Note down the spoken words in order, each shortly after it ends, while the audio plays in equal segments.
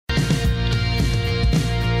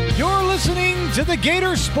listening to the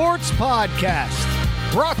Gator Sports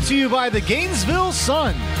Podcast, brought to you by the Gainesville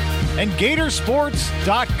Sun and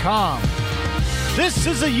Gatorsports.com. This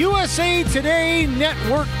is a USA Today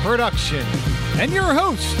Network production, and your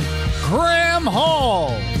host, Graham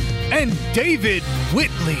Hall and David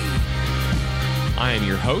Whitley. I am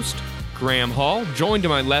your host, Graham Hall, joined to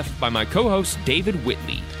my left by my co-host, David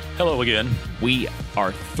Whitley. Hello again. We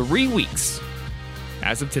are 3 weeks,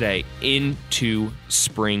 as of today, into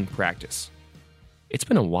spring practice. It's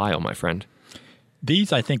been a while, my friend.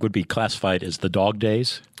 These, I think, would be classified as the dog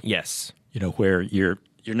days. Yes. You know, where you're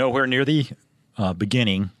nowhere near the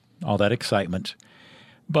beginning, all that excitement.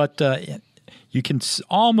 But you can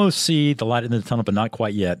almost see the light in the tunnel, but not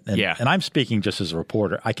quite yet. And I'm speaking just as a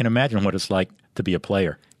reporter. I can imagine what it's like to be a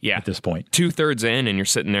player at this point. 2/3 in, and you're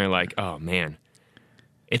sitting there like, oh, man.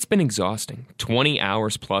 It's been exhausting. 20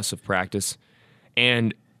 hours plus of practice.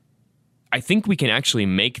 And I think we can actually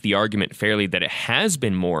make the argument fairly that it has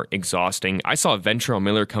been more exhausting. I saw Ventrell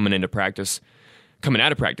Miller coming out of practice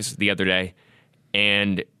the other day,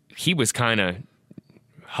 and he was kind of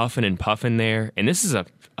huffing and puffing there. And this is a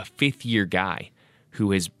fifth-year guy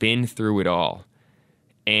who has been through it all.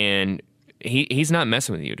 And he's not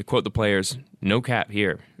messing with you. To quote the players, no cap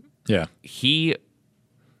here. Yeah. He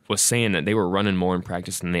was saying that they were running more in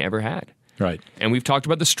practice than they ever had. Right. And we've talked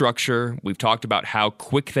about the structure. We've talked about how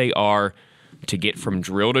quick they are to get from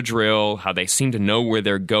drill to drill, how they seem to know where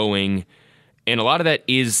they're going. And a lot of that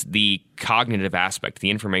is the cognitive aspect, the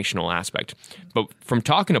informational aspect. But from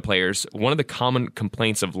talking to players, one of the common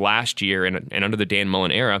complaints of last year and under the Dan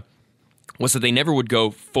Mullen era was that they never would go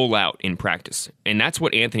full out in practice. And that's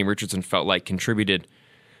what Anthony Richardson felt like contributed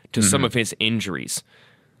to some of his injuries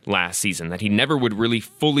last season, that he never would really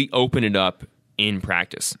fully open it up in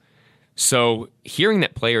practice. So hearing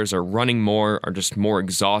that players are running more, are just more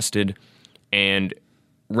exhausted, and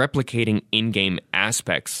replicating in-game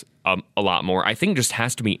aspects a lot more, I think just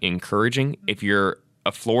has to be encouraging if you're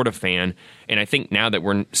a Florida fan. And I think now that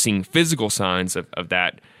we're seeing physical signs of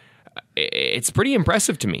that, it's pretty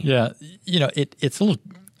impressive to me. Yeah, you know, it's a little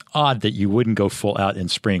odd that you wouldn't go full out in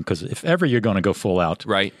spring, because if ever you're going to go full out,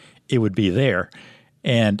 right, it would be there.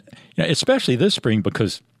 And you know, especially this spring,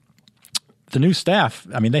 because the new staff,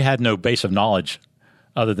 I mean, they had no base of knowledge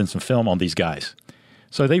other than some film on these guys.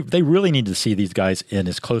 So they really need to see these guys in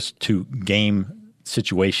as close to game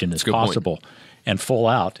situation as possible and full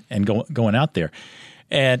out and going out there.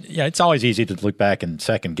 And you know, it's always easy to look back and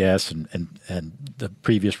second guess and the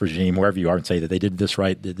previous regime, wherever you are, and say that they did this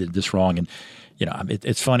right, they did this wrong. And you know,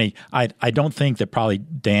 it's funny. I don't think that probably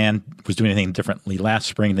Dan was doing anything differently last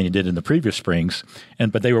spring than he did in the previous springs,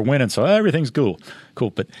 but they were winning, so everything's cool.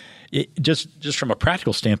 But just from a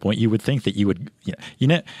practical standpoint, you would think that you would,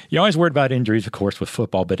 you're always worried about injuries, of course, with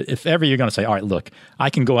football. But if ever you're going to say, all right, look, I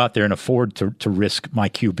can go out there and afford to risk my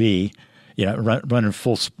QB, running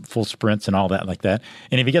full sprints and all that like that.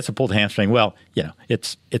 And if he gets a pulled hamstring, well,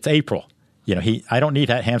 it's April. I don't need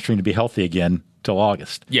that hamstring to be healthy again till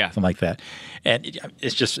August. Yeah. Something like that. And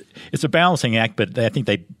it's a balancing act, but I think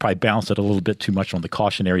they probably balanced it a little bit too much on the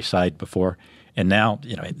cautionary side before. And now,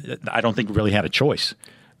 I don't think we really had a choice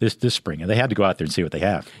this spring. And they had to go out there and see what they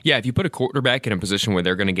have. Yeah, if you put a quarterback in a position where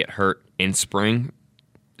they're going to get hurt in spring,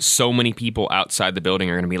 so many people outside the building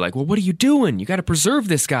are going to be like, well, what are you doing? You got to preserve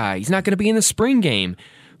this guy. He's not going to be in the spring game.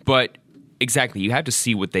 But exactly, you have to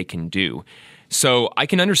see what they can do. So I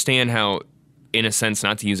can understand how, in a sense,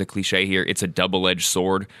 not to use a cliche here, it's a double-edged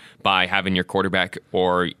sword by having your quarterback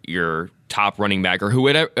or your top running back or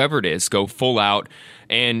whoever it is go full out.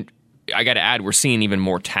 And I got to add, we're seeing even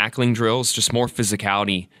more tackling drills, just more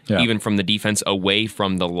physicality, even from the defense away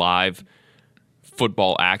from the live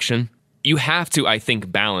football action. You have to, I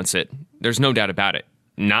think, balance it. There's no doubt about it.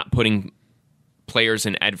 Not putting players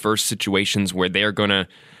in adverse situations where they're going to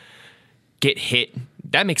get hit.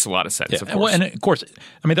 That makes a lot of sense, of course. Well, and of course,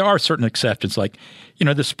 I mean, there are certain exceptions. Like,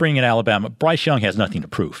 the spring in Alabama, Bryce Young has nothing to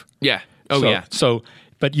prove. Yeah. So,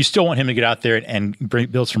 but you still want him to get out there and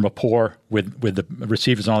build some rapport with the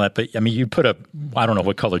receivers and all that. But, I mean, you put I don't know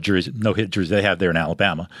what color jerseys, no-hit jerseys they have there in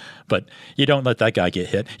Alabama, but you don't let that guy get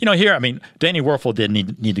hit. Here, I mean, Danny Werfel did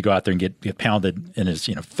need to go out there and get pounded in his,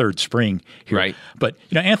 third spring here. Right. But,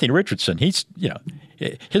 Anthony Richardson, he's,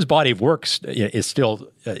 his body of work is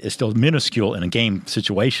still minuscule in a game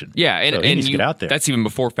situation. Yeah, and, so he needs to get out there. That's even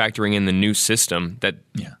before factoring in the new system that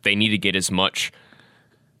they need to get as much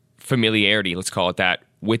familiarity, let's call it that,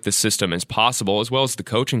 with the system as possible, as well as the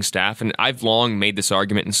coaching staff. And I've long made this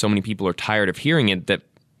argument, and so many people are tired of hearing it, that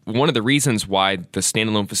one of the reasons why the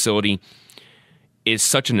standalone facility is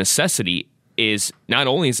such a necessity is not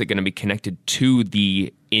only is it going to be connected to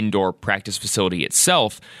the indoor practice facility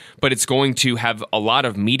itself, but it's going to have a lot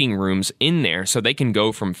of meeting rooms in there so they can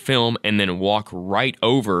go from film and then walk right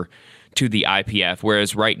over to the IPF,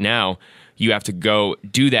 whereas right now you have to go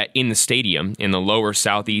do that in the stadium, in the lower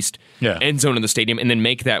southeast end zone of the stadium, and then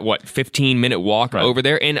make that, 15-minute walk over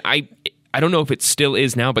there. And I don't know if it still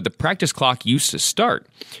is now, but the practice clock used to start.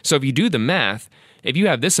 So if you do the math, if you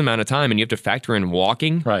have this amount of time and you have to factor in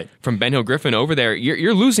walking from Ben Hill Griffin over there,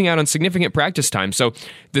 you're losing out on significant practice time. So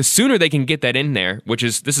the sooner they can get that in there,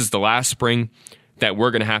 this is the last spring that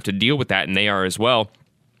we're going to have to deal with that, and they are as well,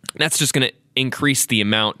 that's just going to increase the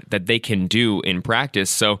amount that they can do in practice.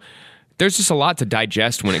 So there's just a lot to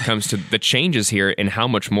digest when it comes to the changes here and how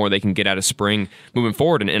much more they can get out of spring moving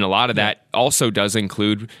forward. And a lot of that also does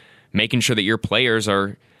include making sure that your players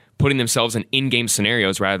are putting themselves in in-game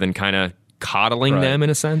scenarios rather than kind of coddling them in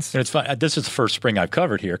a sense. And it's fun. This is the first spring I've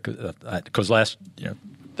covered here because last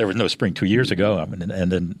there was no spring 2 years ago,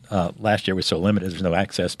 and then last year was so limited, there's no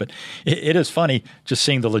access. But it is funny just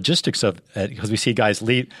seeing the logistics of it because we see guys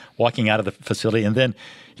walking out of the facility and then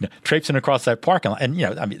traipsing across that parking lot.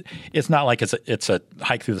 And it's not like it's a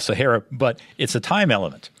hike through the Sahara, but it's a time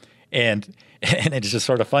element, and it's just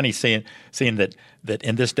sort of funny seeing that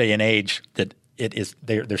in this day and age that it is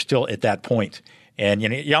they're still at that point. And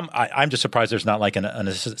I'm just surprised there's not like an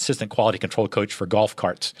assistant quality control coach for golf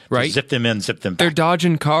carts. Right. Zip them in, zip them back. They're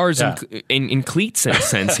dodging cars in cleats in a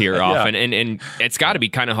sense here often. And it's got to be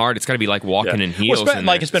kind of hard. It's got to be like walking in heels. Well,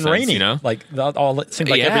 it's been raining. Like it seems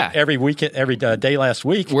like every week, every day last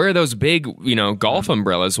week. Where are those big golf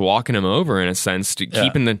umbrellas walking them over in a sense, to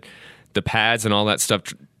keeping the pads and all that stuff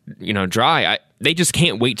dry? They just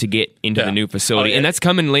can't wait to get into the new facility. And that's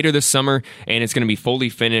coming later this summer, and it's going to be fully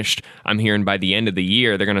finished, I'm hearing, by the end of the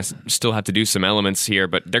year. They're going to still have to do some elements here,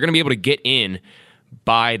 but they're going to be able to get in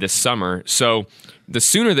by the summer. So the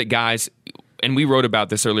sooner that guys, and we wrote about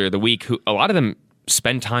this earlier the week, a lot of them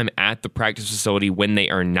spend time at the practice facility when they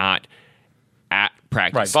are not at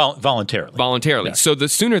practice. Right, voluntarily. Yeah. So the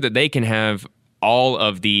sooner that they can have all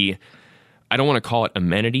of the, I don't want to call it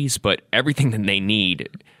amenities, but everything that they need,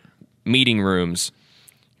 meeting rooms,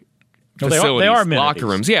 facilities, they are locker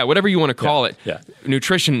rooms, whatever you want to call it,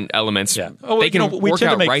 nutrition elements, they can work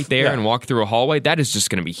out right there and walk through a hallway. That is just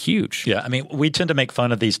going to be huge. Yeah, I mean, we tend to make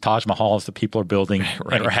fun of these Taj Mahals that people are building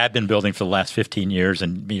or have been building for the last 15 years.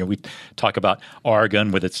 And, we talk about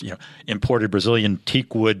Oregon with its, imported Brazilian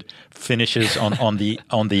teak wood finishes on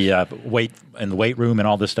the weight in the weight room and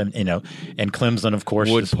all this stuff, and Clemson, of course.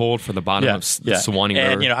 Wood pulled for the bottom of the Sewanee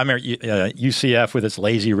River. And, I remember UCF with its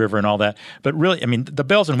lazy river and all that. But really, I mean, the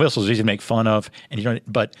bells and whistles are easy to make fun of,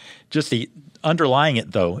 but just the underlying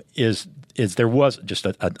it, though, is there was just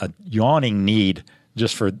a yawning need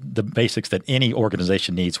just for the basics that any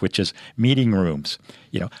organization needs, which is meeting rooms,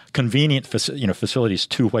 convenient facilities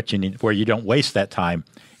to what you need, where you don't waste that time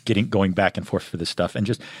going back and forth for this stuff. And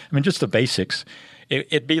just the basics.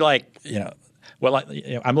 It'd be like,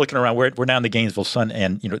 I'm looking around. We're now in the Gainesville Sun,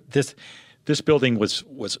 and this building was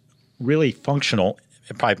really functional,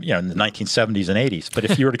 probably in the 1970s and 80s. But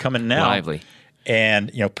if you were to come in now, lively. And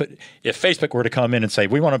if Facebook were to come in and say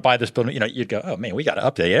we want to buy this building, you'd go, oh man, we got to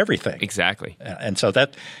update everything. Exactly. And so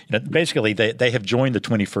that basically they have joined the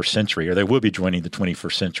 21st century, or they will be joining the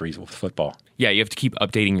 21st century with football. Yeah, you have to keep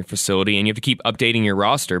updating your facility, and you have to keep updating your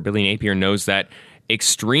roster. Billy Napier knows that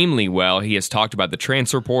extremely well. He has talked about the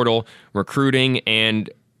transfer portal, recruiting, and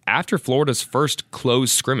after Florida's first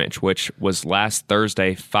closed scrimmage, which was last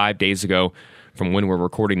Thursday, 5 days ago from when we're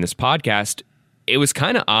recording this podcast, it was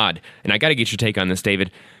kind of odd. And I got to get your take on this,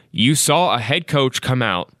 David. You saw a head coach come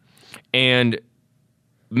out and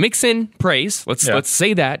mix in praise. Let's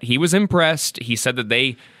say that. He was impressed. He said that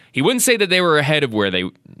he wouldn't say that they were ahead of where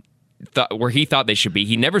he thought they should be.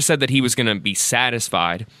 He never said that he was going to be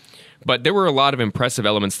satisfied. But there were a lot of impressive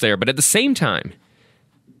elements there. But at the same time,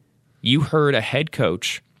 you heard a head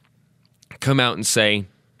coach come out and say,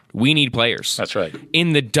 we need players. That's right.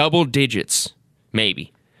 In the double digits,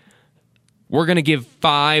 maybe. We're going to give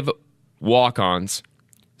 5 walk-ons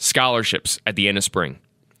scholarships at the end of spring.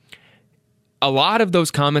 A lot of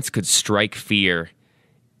those comments could strike fear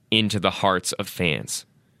into the hearts of fans.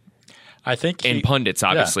 I think and pundits,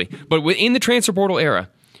 obviously. Yeah. But in the transfer portal era,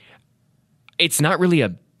 it's not really a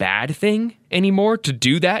bad thing anymore to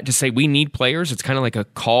do that, to say we need players. It's kind of like a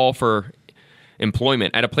call for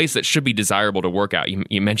employment at a place that should be desirable to work out.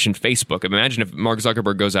 You mentioned Facebook. Imagine if Mark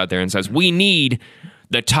Zuckerberg goes out there and says, we need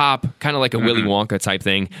the top, kind of like a Willy Wonka type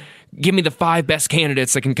thing. Give me the 5 best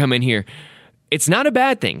candidates that can come in here. It's not a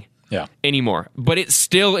bad thing anymore, but it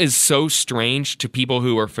still is so strange to people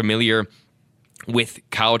who are familiar with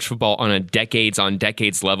college football on a decades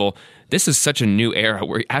level, this is such a new era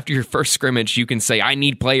where after your first scrimmage, you can say, I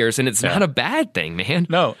need players, and it's not a bad thing, man.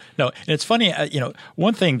 No. And it's funny,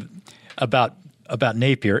 one thing about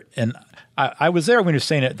Napier, and I was there when he was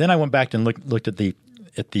saying it, then I went back and looked at the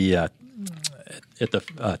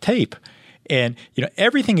tape, and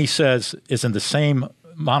everything he says is in the same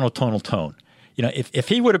monotonal tone. If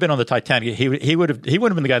he would have been on the Titanic, he would have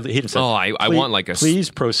been the guy that he'd have said, I want like a please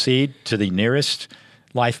proceed to the nearest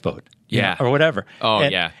lifeboat. Yeah. Or whatever.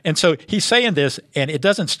 Yeah. And so he's saying this, and it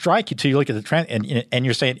doesn't strike you till you look at the trend, and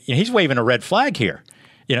you're saying he's waving a red flag here.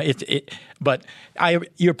 But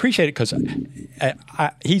you appreciate it because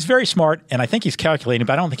he's very smart, and I think he's calculating.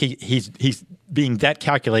 But I don't think he's being that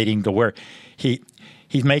calculating to where he's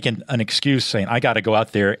making an excuse saying I got to go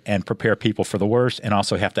out there and prepare people for the worst, and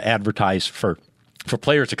also have to advertise for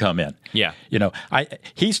players to come in. Yeah.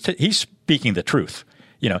 He's speaking the truth.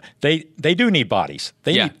 They do need bodies.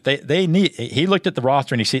 They need. He looked at the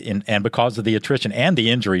roster and because of the attrition and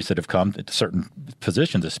the injuries that have come to certain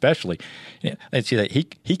positions, especially, they see that he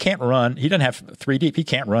can't run. He doesn't have 3 deep. He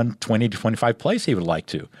can't run 20 to 25 plays he would like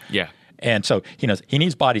to. Yeah, and so he knows he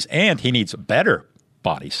needs bodies, and he needs better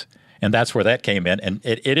bodies, and that's where that came in. And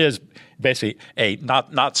it is basically a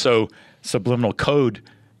not so subliminal code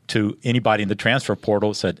to anybody in the transfer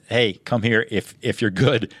portal said, "Hey, come here. If you're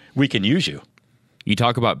good, we can use you." You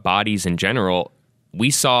talk about bodies in general.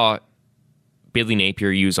 We saw Billy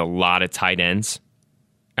Napier use a lot of tight ends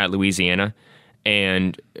at Louisiana.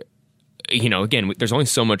 And, again, there's only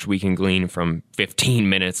so much we can glean from 15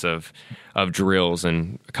 minutes of drills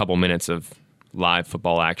and a couple minutes of live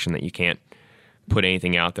football action that you can't put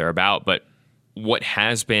anything out there about. But what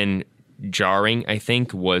has been jarring, I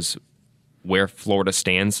think, was where Florida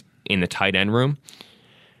stands in the tight end room.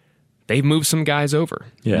 They've moved some guys over.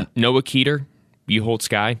 Yeah. Noah Keeter, Buchholz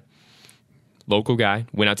guy, local guy,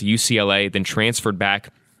 went out to UCLA, then transferred back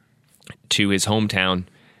to his hometown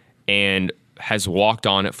and has walked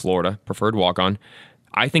on at Florida, preferred walk-on.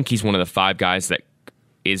 I think he's one of the 5 guys that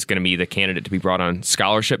is going to be the candidate to be brought on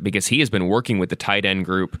scholarship because he has been working with the tight end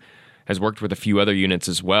group, has worked with a few other units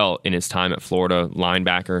as well in his time at Florida,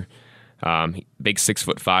 linebacker, big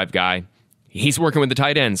 6'5" guy. He's working with the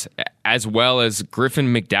tight ends, as well as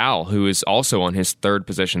Griffin McDowell, who is also on his 3rd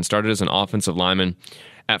position. Started as an offensive lineman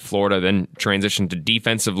at Florida, then transitioned to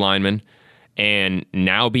defensive lineman, and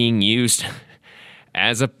now being used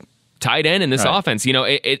as a tight end in this offense.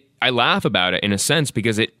 I laugh about it in a sense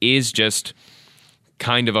because it is just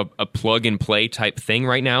kind of a plug-and-play type thing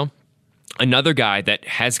right now. Another guy that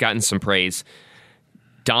has gotten some praise,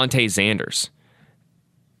 Dante Zanders.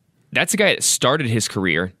 That's a guy that started his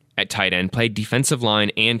career at tight end, played defensive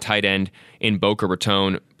line and tight end in Boca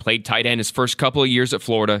Raton, played tight end his first couple of years at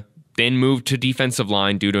Florida, then moved to defensive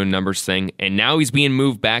line due to a numbers thing, and now he's being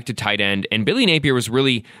moved back to tight end. And Billy Napier was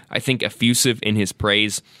really, I think, effusive in his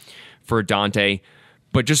praise for Dante,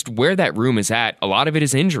 but just where that room is at, a lot of it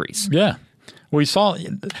is injuries. Yeah. We saw,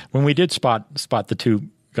 when we did spot the 2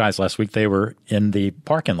 guys last week, they were in the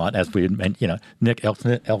parking lot, as we had mentioned, Nick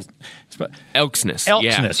Elksness. Elksness,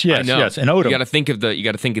 yes, and Odom. You got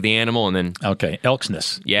to think of the animal, and then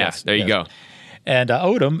Elksness. Yeah, yes, there you go. And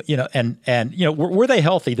Odom, were they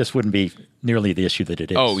healthy, this wouldn't be nearly the issue that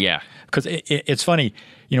it is. Oh yeah, because it's funny.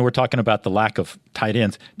 We're talking about the lack of tight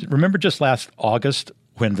ends. Remember, just last August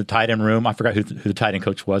when the tight end room, I forgot who the tight end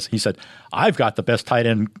coach was. He said, "I've got the best tight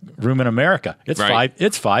end room in America. It's right.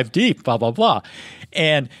 It's 5 deep." Blah blah blah,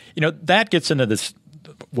 and that gets into this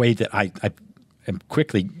way that I am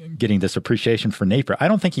quickly getting this appreciation for Napier. I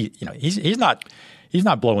don't think he's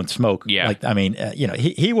not blowing smoke. Yeah.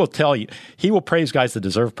 He will tell you, he will praise guys that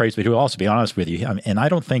deserve praise, but he will also be honest with you. And I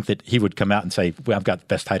don't think that he would come out and say, well, I've got the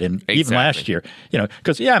best tight end even last year.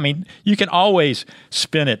 Because, you can always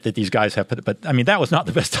spin it that these guys have, but that was not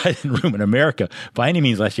the best tight end room in America by any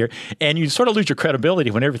means last year. And you sort of lose your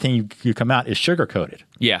credibility when everything you come out is sugar-coated.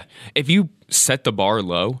 Yeah. If you set the bar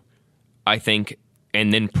low, I think,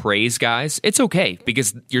 and then praise guys, it's okay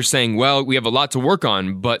because you're saying, well, we have a lot to work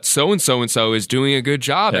on, but so-and-so is doing a good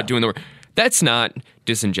job at doing the work. That's not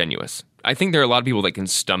disingenuous. I think there are a lot of people that can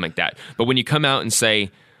stomach that. But when you come out and say,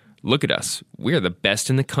 look at us, we're the best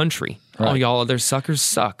in the country. Right. All y'all other suckers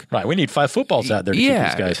suck. Right. We need 5 footballs out there to keep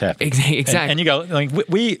these guys happy. Exactly. And you go,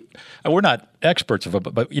 we're not experts of it,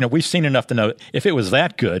 but we've seen enough to know if it was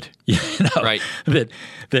that good, right. that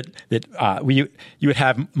you would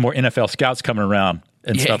have more NFL scouts coming around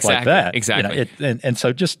and stuff like that. Exactly. And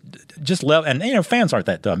so just love, and fans aren't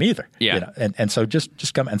that dumb either. Yeah. And so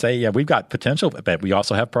just come and say, yeah, we've got potential, but we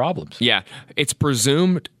also have problems. Yeah. It's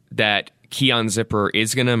presumed that Keon Zipper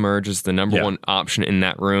is going to emerge as the number 1 option in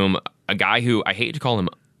that room. a guy who I hate to call him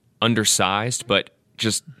undersized, but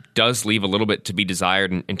just does leave a little bit to be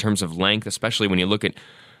desired in terms of length, especially when you look at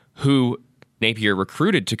who Napier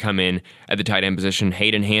recruited to come in at the tight end position.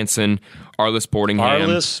 Hayden Hansen, Arliss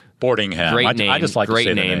Boardingham. Great name. I just like great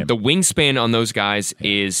to say name. The wingspan on those guys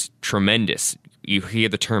is tremendous. You hear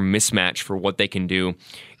the term mismatch for what they can do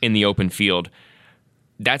in the open field.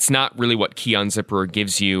 That's not really what Keon Zipperer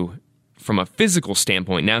gives you from a physical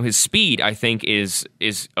standpoint. Now, his speed, I think, is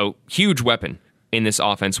a huge weapon in this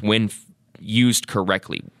offense when used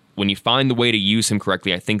correctly. When you find the way to use him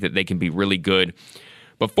correctly, I think that they can be really good.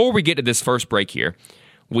 Before we get to this first break here,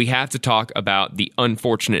 we have to talk about the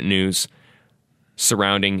unfortunate news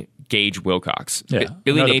surrounding Gage Wilcox. Yeah,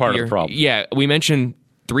 Billy Napier, part of the problem. Yeah, we mentioned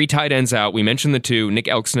 3 tight ends out. We mentioned the 2, Nick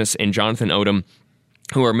Elksnis and Jonathan Odom,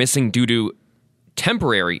 who are missing due to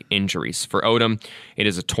temporary injuries. For Odom, it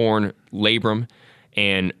is a torn labrum,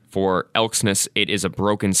 and for Elksnis, it is a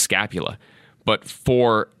broken scapula. But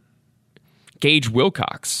for Gage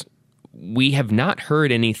Wilcox, we have not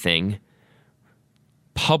heard anything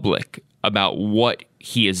public about what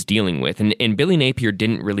he is dealing with. And Billy Napier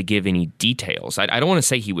didn't really give any details. I don't want to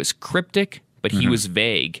say he was cryptic, but he was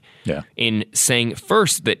vague in saying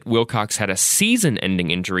first that Wilcox had a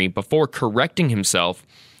season-ending injury before correcting himself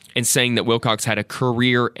and saying that Wilcox had a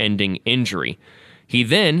career-ending injury. He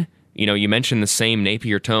then, you mentioned the same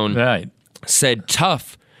Napier tone, said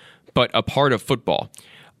tough, but a part of football.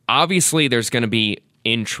 Obviously, there's going to be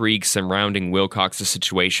intrigue surrounding Wilcox's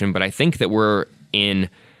situation, but I think that we're in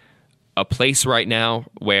a place right now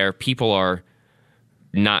where people are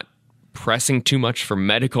not pressing too much for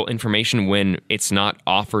medical information when it's not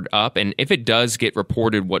offered up. And if it does get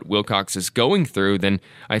reported what Wilcox is going through, then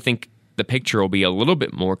I think the picture will be a little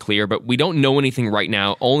bit more clear. But we don't know anything right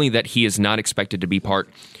now, only that he is not expected to be part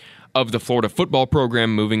of the Florida football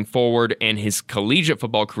program moving forward, and his collegiate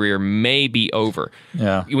football career may be over.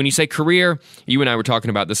 Yeah. When you say career, you and I were talking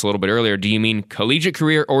about this a little bit earlier. Do you mean collegiate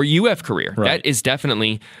career or UF career? Right. That is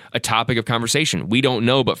definitely a topic of conversation. We don't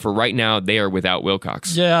know, but for right now, they are without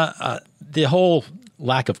Wilcox. Yeah, the whole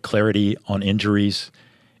lack of clarity on injuries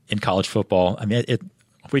in college football, I mean,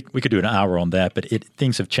 we could do an hour on that, but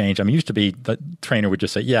things have changed. I mean, it used to be the trainer would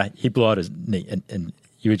just say, yeah, he blew out his knee, and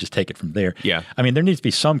you would just take it from there. Yeah. I mean, there needs to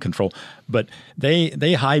be some control, but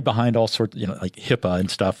they hide behind all sorts, like HIPAA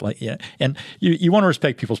and stuff. And you want to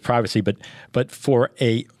respect people's privacy, but for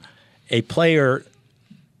a player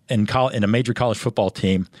in a major college football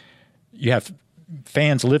team, you have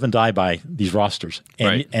fans live and die by these rosters,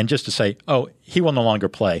 and just to say, oh, he will no longer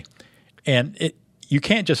play, and you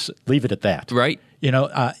can't just leave it at that, right?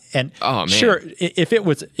 Sure, if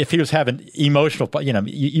he was having emotional,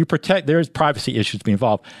 you protect. There's privacy issues to be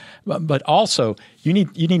involved, but also you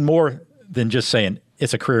need more than just saying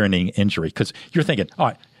it's a career-ending injury, because you're thinking, all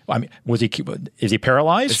right, I mean, is he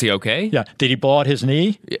paralyzed? Is he okay? Yeah. Did he blow out his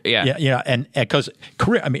knee? Yeah. Yeah. And because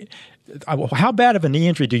career, I mean, how bad of a knee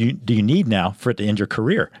injury do you need now for it to end your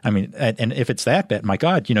career? I mean, and if it's that bad, my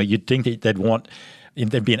God, you'd think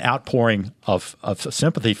there'd be an outpouring of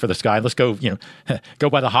sympathy for this guy. Let's go, go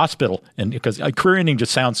by the hospital, and because career ending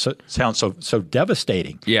just sounds so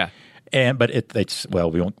devastating. Yeah. But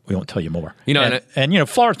we won't tell you more. And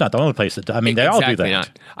Florida's not the only place that. I mean, they all do that.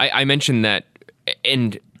 Not. I mentioned that,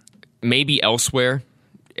 and maybe elsewhere,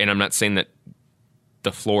 and I'm not saying that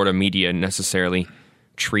the Florida media necessarily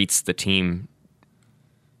treats the team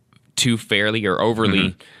too fairly or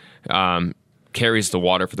overly. Carries the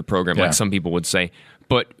water for the program, like some people would say.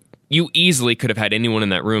 But you easily could have had anyone in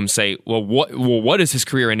that room say, what is his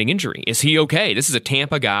career-ending injury? Is he okay? This is a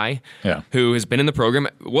Tampa guy who has been in the program.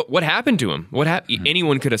 What happened to him?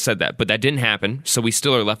 Anyone could have said that, but that didn't happen, so we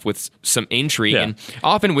still are left with some intrigue. Yeah. And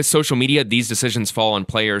often with social media, these decisions fall on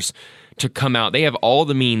players to come out. They have all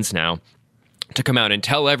the means now to come out and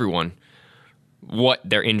tell everyone what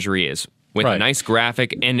their injury is, with a nice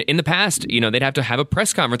graphic. And in the past, they'd have to have a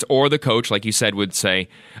press conference, or the coach, like you said, would say,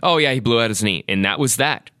 oh, yeah, he blew out his knee. And that was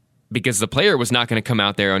that. Because the player was not going to come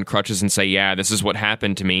out there on crutches and say, yeah, this is what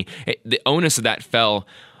happened to me. The onus of that fell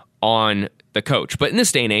on the coach. But in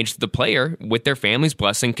this day and age, the player, with their family's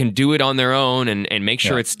blessing, can do it on their own and make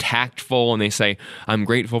sure it's tactful. And they say, I'm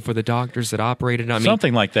grateful for the doctors that operated on me.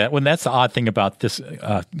 Something like that. When that's the odd thing about this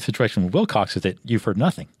situation with Wilcox, is that you've heard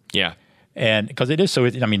nothing. Yeah. And because it is so,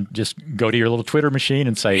 just go to your little Twitter machine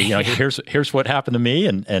and say, here's what happened to me,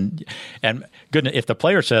 and goodness, if the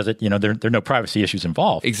player says it, there are no privacy issues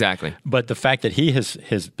involved. Exactly. But the fact that he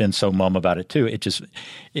has been so mum about it too, it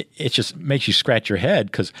just makes you scratch your head,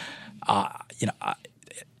 because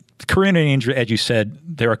career-ending injury, as you said,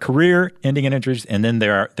 there are career-ending injuries, and then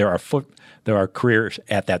there are careers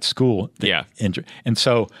at that school. Injury, and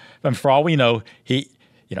so for all we know, he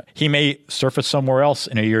may surface somewhere else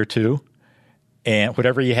in a year or two, and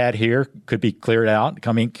whatever he had here could be cleared out.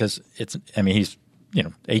 Because he's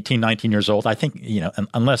 18, 19 years old. I think,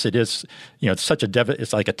 unless it is, it's such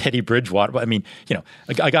it's like a Teddy Bridgewater. I mean,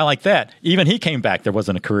 a guy like that, even he came back, there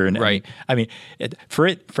wasn't a career. Right.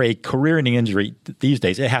 For a career-ending injury these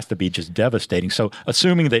days, it has to be just devastating. So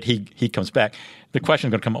assuming that he comes back, the question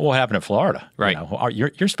is going to come, what happened in Florida? Right.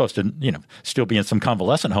 You're supposed to, still be in some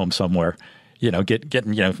convalescent home somewhere.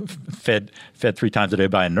 Getting fed 3 times a day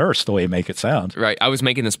by a nurse, the way you make it sound. Right. I was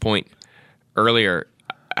making this point earlier.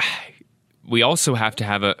 We also have to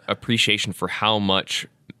have an appreciation for how much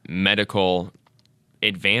medical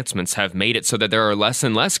advancements have made it so that there are less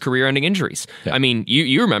and less career-ending injuries. Yeah. I mean,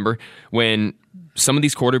 you remember when some of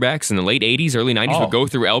these quarterbacks in the late 80s, early 90s would go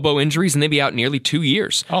through elbow injuries and they'd be out nearly 2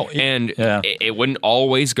 years. It wouldn't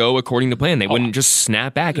always go according to plan. They wouldn't just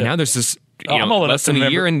snap back. And now there's this less than a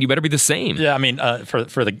year, and you better be the same. Yeah, I mean, for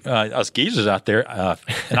the us geezers out there,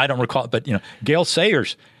 and I don't recall, but Gale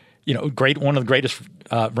Sayers, one of the greatest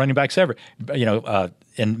running backs ever.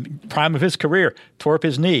 In prime of his career, tore up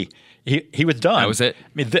his knee. He was done. That was it. I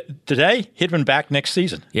mean, today he'd been back next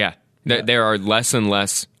season. Yeah. There are less and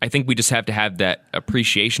less. I think we just have to have that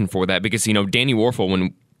appreciation for that because Danny Warfel,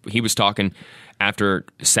 when he was talking after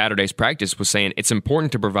Saturday's practice, was saying it's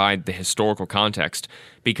important to provide the historical context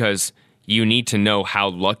because you need to know how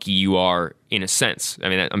lucky you are in a sense. I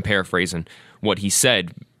mean, I'm paraphrasing what he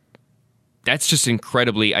said. That's just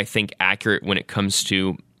incredibly, I think, accurate when it comes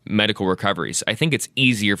to medical recoveries. I think it's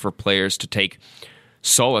easier for players to take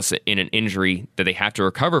solace in an injury that they have to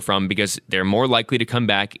recover from because they're more likely to come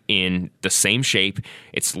back in the same shape.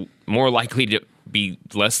 It's more likely to be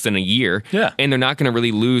less than a year. Yeah. And they're not going to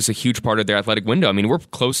really lose a huge part of their athletic window. I mean, we're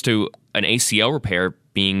close to an ACL repair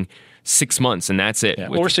being 6 months, and that's it. Yeah.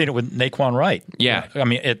 We're seeing it with Naquan Wright. Yeah. I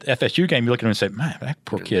mean, at FSU game, you look at him and say, man, that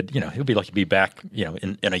poor kid, he'll be lucky to be back,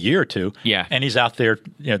 in a year or two. Yeah. And he's out there,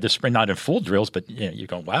 this spring, not in full drills, but you're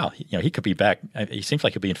going, wow, he could be back. He seems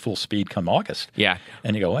like he'll be in full speed come August. Yeah.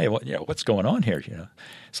 And you go, hey, what's going on here?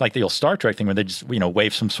 It's like the old Star Trek thing where they just,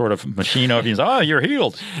 wave some sort of machine over you and say, you're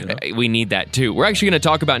healed. We need that too. We're actually going to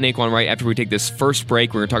talk about Naquan Wright after we take this first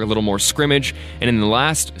break. We're going to talk a little more scrimmage. And in the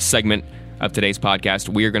last segment of today's podcast,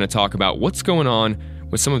 we are going to talk about what's going on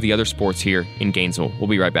with some of the other sports here in Gainesville. We'll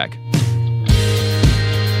be right back.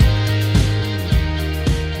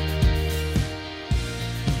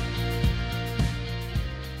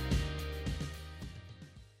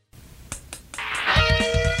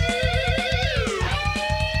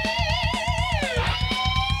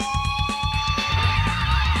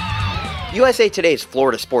 USA Today's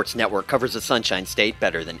Florida Sports Network covers the Sunshine State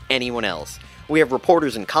better than anyone else. We have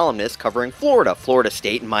reporters and columnists covering Florida, Florida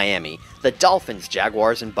State, and Miami, the Dolphins,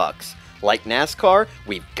 Jaguars, and Bucks. Like NASCAR,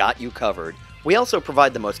 we've got you covered. We also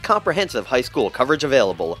provide the most comprehensive high school coverage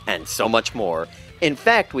available, and so much more. In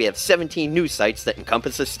fact, we have 17 news sites that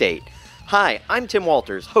encompass the state. Hi, I'm Tim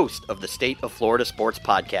Walters, host of the State of Florida Sports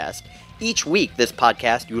Podcast. Each week, this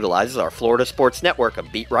podcast utilizes our Florida Sports Network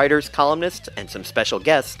of beat writers, columnists, and some special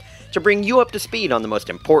guests to bring you up to speed on the most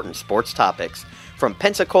important sports topics. From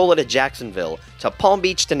Pensacola to Jacksonville, to Palm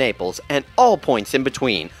Beach to Naples, and all points in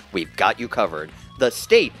between, we've got you covered. The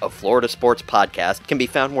State of Florida Sports Podcast can be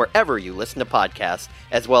found wherever you listen to podcasts,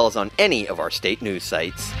 as well as on any of our state news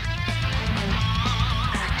sites.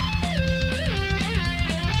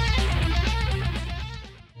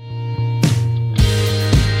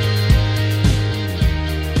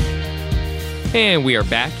 And we are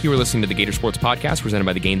back. You are listening to the Gator Sports Podcast presented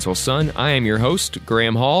by the Gainesville Sun. I am your host,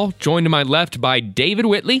 Graham Hall, joined to my left by David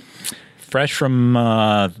Whitley. Fresh from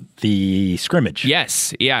the scrimmage.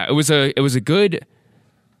 Yes. Yeah, it was a good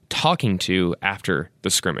talking to after the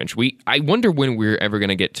scrimmage. I wonder when we're ever going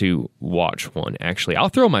to get to watch one, actually. I'll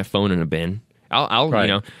throw my phone in a bin. I'll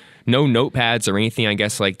right. No notepads or anything, I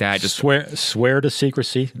guess, like that. Just swear to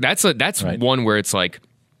secrecy. That's right. One where it's like,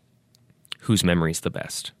 whose memory's the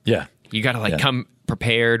best? Yeah. You got to come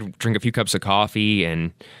prepared, drink a few cups of coffee,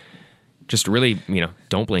 and just really,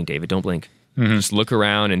 don't blink, David, don't blink. Mm-hmm. Just look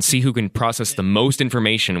around and see who can process the most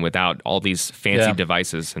information without all these fancy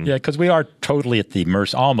devices. And because we are totally at the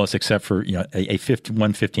mercy, almost except for a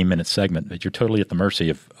 15-minute segment, but you're totally at the mercy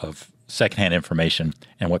of secondhand information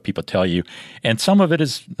and what people tell you. And some of it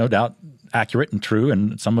is no doubt accurate and true,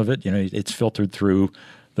 and some of it, it's filtered through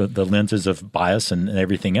the lenses of bias and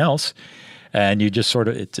everything else. And you just sort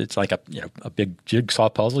of, it's like a big jigsaw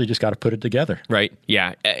puzzle. You just got to put it together. Right.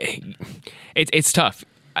 Yeah. It's tough.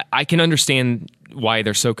 I can understand why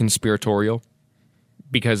they're so conspiratorial.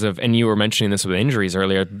 Because of, and you were mentioning this with injuries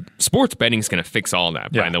earlier, sports betting is going to fix all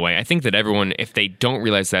that, by the way. I think that everyone, if they don't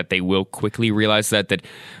realize that, they will quickly realize that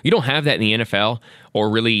you don't have that in the NFL or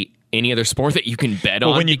really any other sport that you can bet on.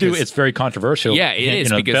 Well, when you do, it's very controversial. Yeah, it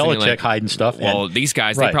is. Because Belichick hiding stuff. Well, these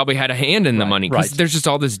guys, they probably had a hand in the money. Because there's just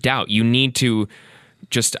all this doubt. You need to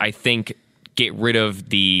just, I think, get rid of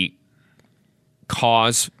the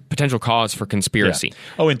potential cause for conspiracy. Yeah.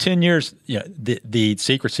 Oh, in 10 years, the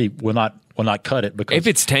secrecy will not cut it, because if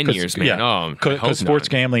it's 10 years, man, because sports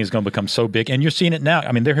gambling is going to become so big, and you're seeing it now.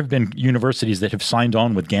 I mean, there have been universities that have signed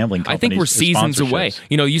on with gambling companies. I think we're seasons away.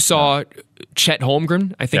 You saw Chet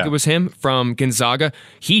Holmgren, I think it was him from Gonzaga.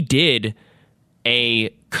 He did a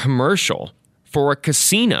commercial for a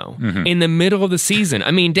casino in the middle of the season.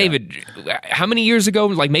 I mean, David, how many years ago?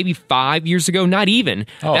 Like maybe 5 years ago? Not even.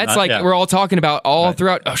 We're all talking about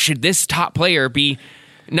throughout. Oh, should this top player be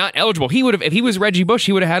not eligible? He would have, if he was Reggie Bush,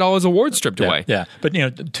 he would have had all his awards stripped away. Yeah, but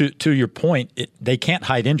to your point, they can't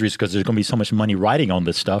hide injuries because there's going to be so much money riding on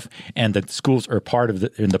this stuff, and the schools are part of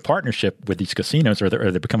in the partnership with these casinos, or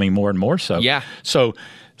they're becoming more and more so. Yeah.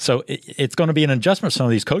 So it's going to be an adjustment for some of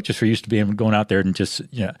these coaches who used to be going out there and just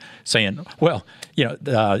saying, well,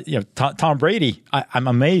 Tom Brady. I'm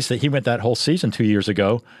amazed that he went that whole season 2 years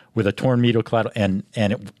ago with a torn medial collateral, and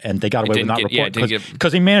they got away with not reporting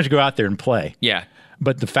because he managed to go out there and play. Yeah.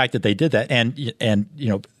 But the fact that they did that, and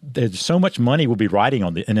there's so much money will be riding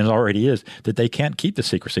on and it already is, that they can't keep the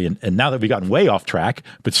secrecy. And now that we've gotten way off track,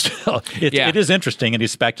 but still, it is interesting, and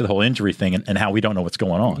it's back to the whole injury thing and how we don't know what's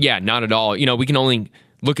going on. Yeah, not at all. We can only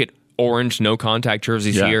look at orange no-contact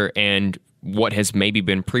jerseys here and what has maybe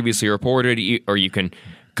been previously reported, or you can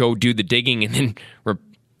go do the digging and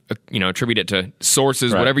then attribute it to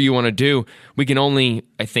sources, whatever you want to do. We can only,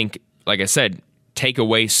 I think, like I said, take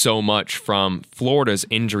away so much from Florida's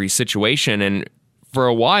injury situation. And for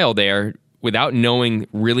a while there, without knowing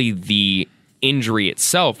really the injury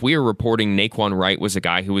itself, we were reporting Naquan Wright was a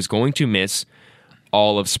guy who was going to miss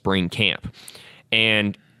all of spring camp.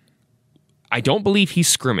 And I don't believe he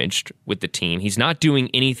scrimmaged with the team. He's not doing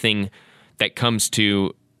anything that comes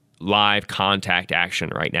to live contact action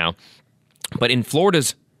right now. But in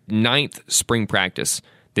Florida's 9th spring practice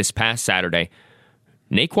this past Saturday,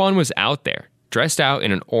 Naquan was out there, dressed out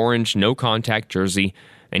in an orange no-contact jersey,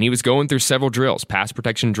 and he was going through several drills, pass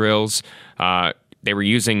protection drills. They were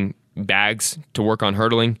using bags to work on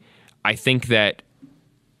hurdling. I think that,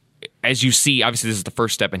 as you see, obviously this is the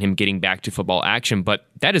first step in him getting back to football action, but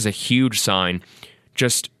that is a huge sign,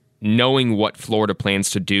 just knowing what Florida plans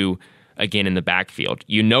to do again in the backfield.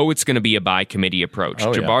 It's going to be a by-committee approach.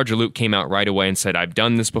 Jabbar Jaloop came out right away and said, I've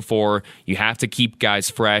done this before. You have to keep guys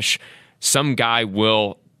fresh. Some guy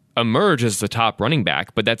will emerge as the top running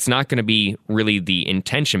back, but that's not going to be really the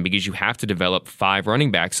intention, because you have to develop 5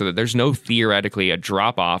 running backs so that there's no theoretically a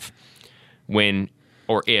drop-off when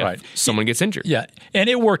or if someone gets injured. Yeah, and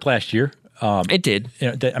it worked last year. It did.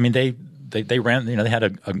 They ran. They had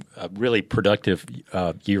a really productive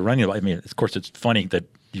year running. I mean, of course, it's funny that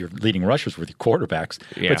your leading rushers were the quarterbacks,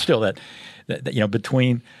 but still, that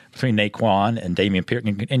between Naquan and Dameon Pierce,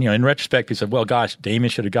 and in retrospect, we said, well, gosh, Dameon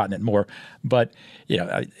should have gotten it more. But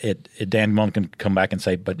Dan Mullen can come back and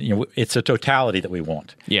say, but it's a totality that we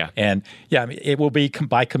want. Yeah, and it will be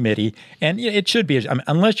by committee, and it should be.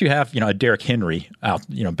 Unless you have a Derrick Henry out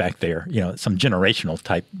back there, some generational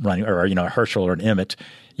type running, or a Herschel or an Emmett.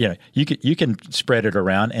 You can spread it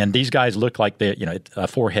around, and these guys look like they a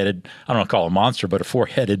 4-headed. I don't want to call it a monster, but a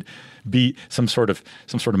 4-headed be some sort of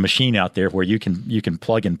machine out there where you can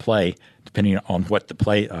plug and play depending on what the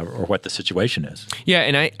play or what the situation is. Yeah,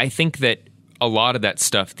 and I think that a lot of that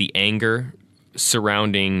stuff, the anger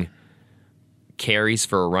surrounding carries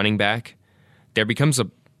for a running back, there becomes a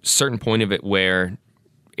certain point of it where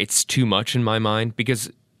it's too much in my mind,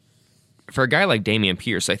 because for a guy like Dameon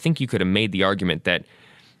Pierce, I think you could have made the argument that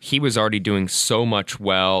he was already doing so much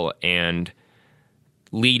well and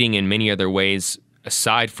leading in many other ways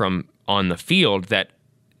aside from on the field, that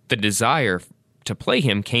the desire to play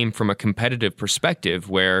him came from a competitive perspective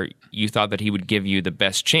where you thought that he would give you the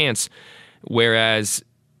best chance. Whereas,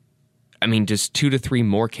 does 2 to 3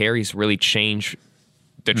 more carries really change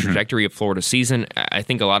the trajectory of Florida's season? I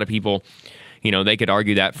think a lot of people, they could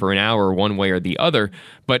argue that for an hour one way or the other.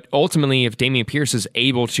 But ultimately, if Dameon Pierce is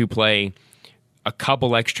able to play a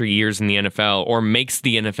couple extra years in the NFL, or makes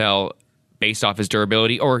the NFL based off his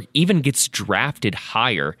durability, or even gets drafted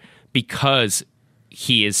higher because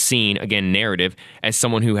he is seen, again, narrative, as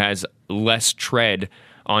someone who has less tread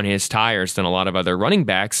on his tires than a lot of other running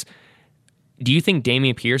backs, do you think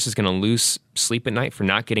Dameon Pierce is going to lose sleep at night for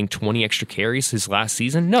not getting 20 extra carries his last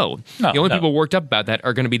season? No. The only people worked up about that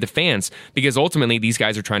are going to be the fans, because ultimately these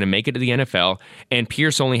guys are trying to make it to the NFL, and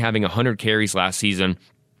Pierce only having 100 carries last season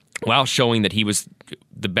while showing that he was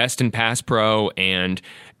the best in pass pro and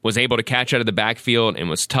was able to catch out of the backfield and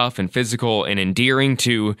was tough and physical and endearing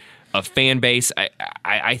to a fan base.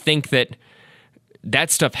 I think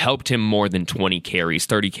that stuff helped him more tthan 20 carries,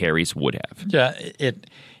 30 carries would have. Yeah,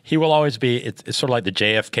 he will always be. It's sort of like the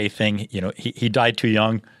JFK thing. He died too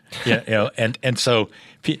young. And so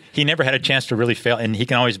he never had a chance to really fail. And he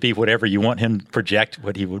can always be whatever you want him to project.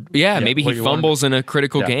 What he would. Yeah, maybe he fumbles in a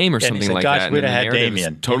critical game or something like that. Gosh, we'd have had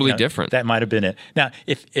Dameon. Totally different. That might have been it. Now,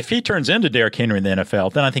 if he turns into Derrick Henry in the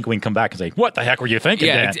NFL, then I think we can come back and say, "What the heck were you thinking?"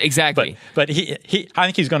 Yeah, Dan? exactly. But I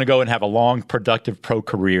think he's going to go and have a long, productive pro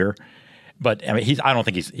career. But I mean, I don't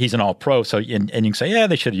think he's an all-pro. So, and you can say, yeah,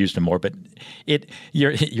 they should have used him more. But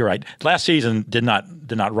you're right. Last season did not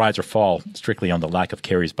rise or fall strictly on the lack of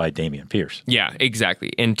carries by Dameon Pierce. Yeah,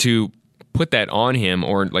 exactly. And to put that on him,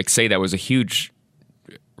 or like say that was a huge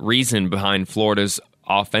reason behind Florida's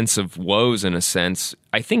offensive woes in a sense,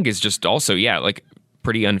 I think is just also like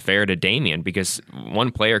pretty unfair to Dameon, because one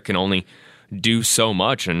player can only do so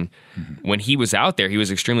much, and when he was out there, he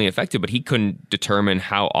was extremely effective, but he couldn't determine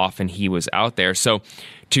how often he was out there. So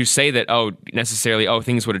to say that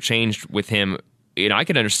things would have changed with him, I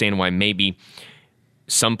could understand why maybe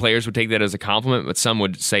some players would take that as a compliment, but some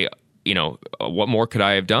would say, what more could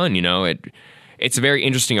I have done? It's a very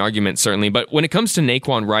interesting argument, certainly. But when it comes to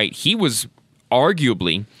Naquan Wright, he was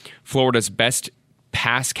arguably Florida's best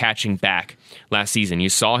pass catching back last season. You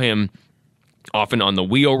saw him often on the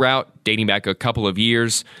wheel route, dating back a couple of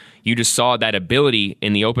years. You just saw that ability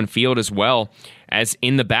in the open field as well as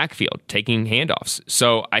in the backfield, taking handoffs.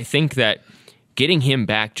 So I think that getting him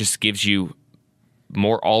back just gives you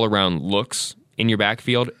more all-around looks in your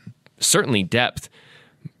backfield, certainly depth,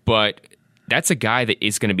 but that's a guy that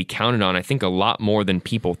is going to be counted on, I think, a lot more than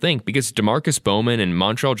people think, because DeMarcus Bowman and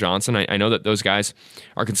Montrell Johnson, I know that those guys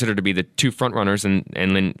are considered to be the two front runners, and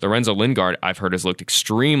Lorenzo Lingard, I've heard, has looked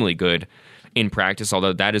extremely good in practice,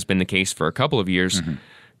 although that has been the case for a couple of years.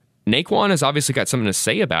 Naquan has obviously got something to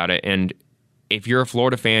say about it, and if you're a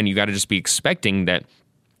Florida fan, you got to just be expecting that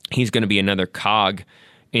he's going to be another cog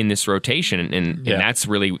in this rotation, and that's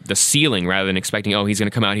really the ceiling, rather than expecting, he's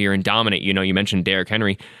going to come out here and dominate. You mentioned Derrick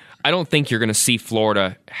Henry. I don't think you're going to see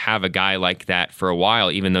Florida have a guy like that for a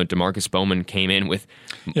while, even though DeMarcus Bowman came in with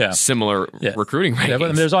similar recruiting rankings. Yeah,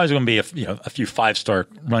 but there's always going to be a few 5-star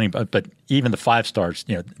running, but even the 5 stars,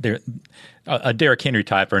 they're a Derrick Henry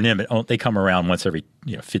type or an Emmett, they come around once every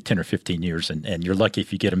 10 or 15 years, and you're lucky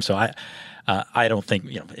if you get them. So I don't think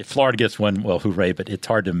if Florida gets one, well, hooray! But it's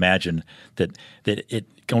hard to imagine that it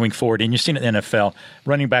going forward. And you've seen it in the NFL,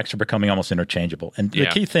 running backs are becoming almost interchangeable. And the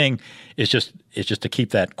key thing is just to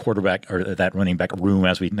keep that quarterback or that running back room,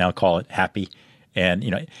 as we now call it, happy.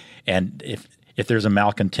 And and if there's a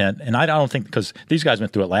malcontent, and I don't think, because these guys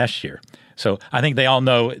went through it last year, so I think they all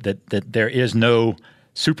know that there is no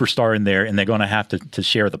superstar in there, and they're going to have to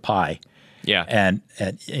share the pie. Yeah. And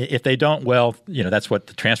if they don't, well, that's what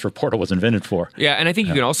the transfer portal was invented for. Yeah, and I think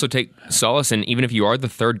you can also take solace in, even if you are the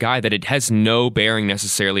third guy, that it has no bearing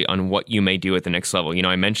necessarily on what you may do at the next level.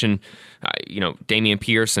 I mentioned, Dameon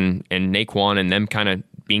Pierce and Naquan and them kind of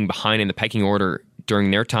being behind in the pecking order during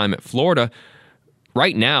their time at Florida.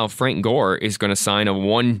 Right now, Frank Gore is going to sign a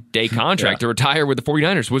one-day contract to retire with the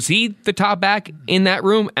 49ers. Was he the top back in that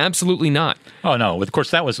room? Absolutely not. Oh, no. Of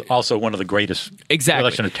course, that was also one of the greatest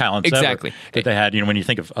collection of talents ever that they had. When you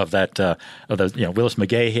think of that, Willis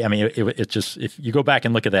McGahee, I mean, it's just, if you go back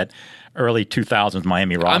and look at that early 2000s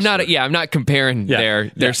Miami roster. I'm not comparing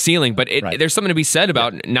their ceiling, but there's something to be said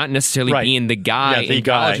about not necessarily being the guy in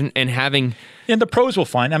college and having. And the pros will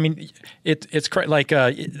find. I mean, it's like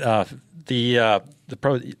the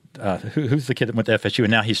pro, who's the kid that went to FSU,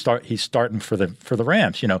 and now he's starting for the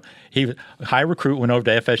Rams. He high recruit, went over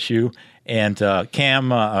to FSU, and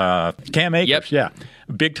Cam Akers,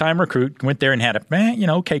 big time recruit, went there and had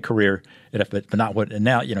a okay career, but not what. And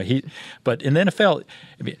now but in the NFL,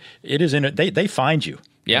 it is they find you.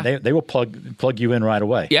 Yeah, they will plug you in right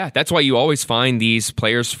away. Yeah, that's why you always find these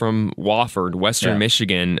players from Wofford, Western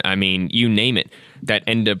Michigan. I mean, you name it, that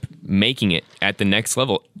end up making it at the next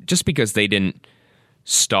level just because they didn't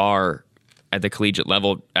star at the collegiate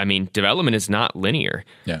level. I mean, development is not linear.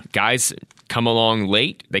 Yeah. Guys come along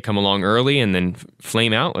late, they come along early, and then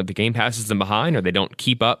flame out. Or the game passes them behind, or they don't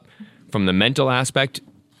keep up from the mental aspect.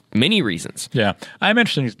 Many reasons. Yeah, I'm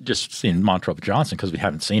interested in just seeing Montrell Johnson because we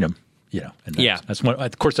haven't seen him. And that's one.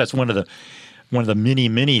 Of course, that's one of the one of the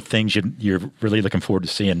many things you're really looking forward to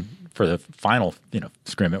seeing for the final,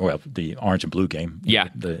 scrimmage, well, the orange and blue game. Yeah.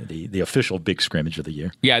 The official big scrimmage of the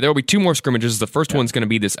year. Yeah, there will be 2 more scrimmages. The first one's going to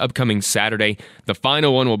be this upcoming Saturday. The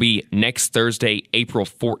final one will be next Thursday, April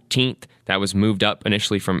 14th. That was moved up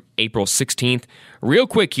initially from April 16th. Real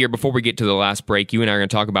quick here, before we get to the last break, you and I are going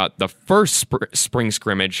to talk about the first spring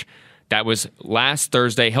scrimmage. That was last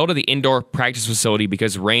Thursday, held at the indoor practice facility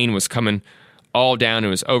because rain was coming all down. It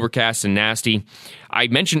was overcast and nasty. I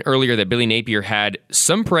mentioned earlier that Billy Napier had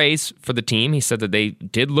some praise for the team. He said that they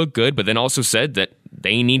did look good, but then also said that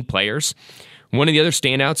they need players. One of the other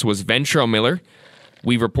standouts was Ventrell Miller.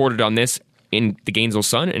 We reported on this in the Gainesville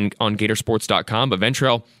Sun and on Gatorsports.com, but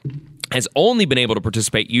Ventrell has only been able to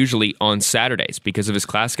participate usually on Saturdays because of his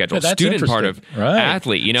class schedule. Yeah, that's student part of right.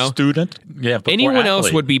 Athlete, Student, yeah. Anyone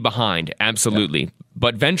else would be behind, absolutely. Yeah.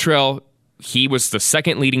 But Ventrell, he was the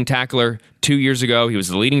second leading tackler 2 years ago. He was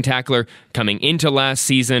the leading tackler coming into last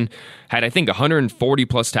season. Had, I think,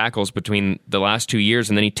 140-plus tackles between the last 2 years.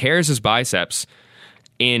 And then he tears his biceps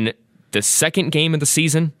in the second game of the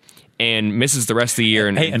season and misses the rest of the year.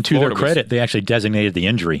 And to their credit, they actually designated the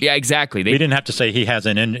injury. Yeah, exactly. They didn't have to say he has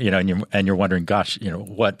an injury, and you're wondering, gosh,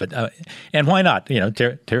 what? But and why not?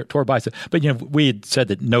 Tore bicep. But we had said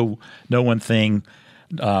that no one thing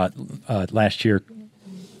last year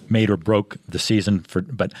made or broke the season.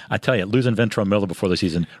 But I tell you, losing Ventrell Miller before the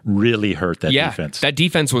season really hurt that defense. That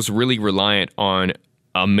defense was really reliant on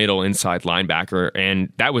a middle inside linebacker,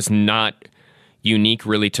 and that was not unique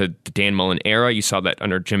really to the Dan Mullen era. You saw that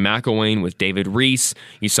under Jim McElwain with David Reese.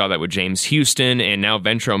 You saw that with James Houston, and now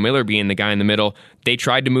Ventrell Miller being the guy in the middle. They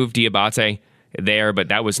tried to move Diabate there, but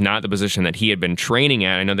that was not the position that he had been training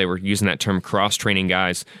at. I know they were using that term cross-training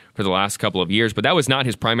guys for the last couple of years, but that was not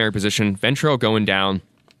his primary position. Ventrell going down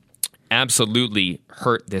absolutely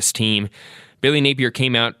hurt this team. Billy Napier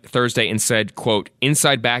came out Thursday and said, quote,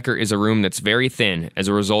 "Inside backer is a room that's very thin as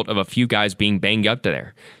a result of a few guys being banged up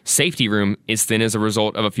there. Safety room is thin as a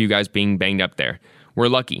result of a few guys being banged up there. We're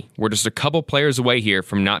lucky. We're just a couple players away here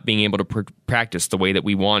from not being able to practice the way that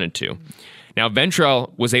we wanted to." Now,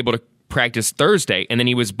 Ventrell was able to practice Thursday, and then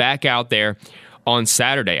he was back out there on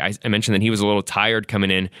Saturday. I mentioned that he was a little tired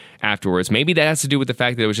coming in afterwards. Maybe that has to do with the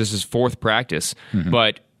fact that it was just his fourth practice,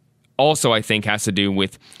 but also I think has to do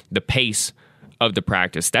with the pace of the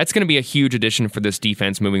practice. That's going to be a huge addition for this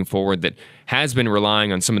defense moving forward that has been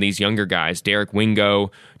relying on some of these younger guys. Derek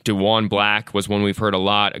Wingo, DeJuan Black was one we've heard a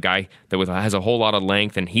lot, a guy that has a whole lot of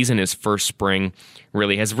length, and he's in his first spring,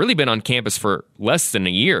 has really been on campus for less than a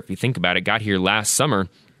year, if you think about it. Got here last summer,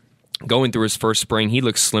 going through his first spring. He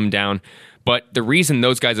looks slimmed down. But the reason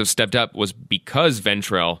those guys have stepped up was because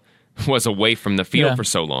Ventrell was away from the field for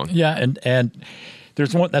so long. Yeah, and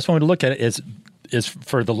that's one way to look at it is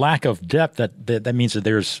for the lack of depth, that means that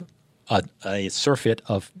there's a surfeit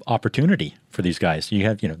of opportunity for these guys. You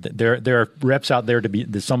have, there are reps out there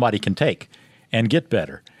that somebody can take and get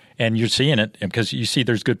better, and you're seeing it because you see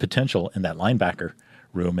there's good potential in that linebacker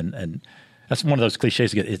room, and that's one of those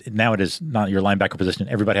cliches. Now it is not your linebacker position.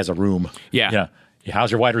 Everybody has a room. Yeah.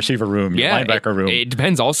 How's your wide receiver room, your linebacker room? It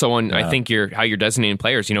depends also on, I think, how you're designating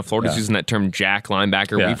players. Florida's using that term jack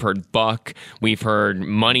linebacker. Yeah. We've heard buck. We've heard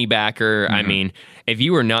money backer. I mean, if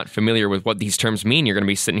you are not familiar with what these terms mean, you're going to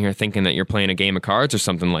be sitting here thinking that you're playing a game of cards or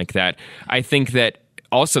something like that. I think that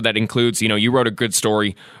also that includes, you wrote a good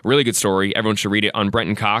story, really good story. Everyone should read it on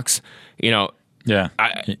Brenton Cox.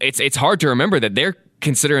 It's hard to remember that they're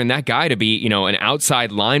considering that guy to be, an outside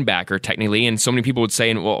linebacker technically, and so many people would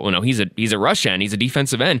say, well, no, he's a rush end, he's a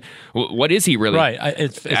defensive end. What is he really? Right.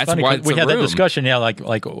 It's funny why we had that discussion. Like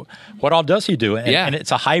what all does he do? And it's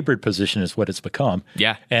a hybrid position is what it's become.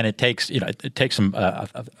 Yeah. And it takes some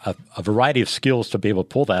a variety of skills to be able to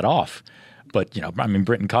pull that off. But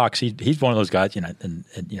Brenton Cox, he's one of those guys. And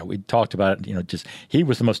we talked about it. He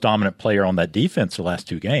was the most dominant player on that defense the last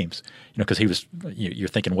two games. Because he was. You're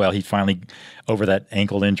thinking, well, he's finally over that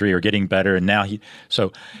ankle injury or getting better, and now he.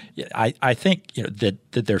 So, I think that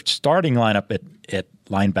their starting lineup at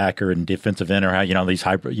linebacker and defensive end, or how these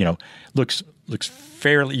hybrid, looks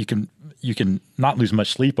fairly. You can not lose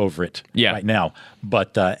much sleep over it right now.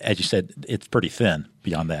 But as you said, it's pretty thin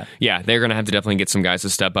beyond that. Yeah, they're going to have to definitely get some guys to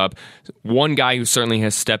step up. One guy who certainly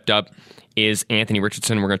has stepped up is Anthony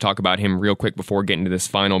Richardson. We're going to talk about him real quick before getting to this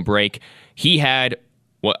final break. He had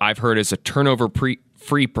what I've heard is a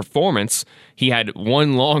turnover-free performance. He had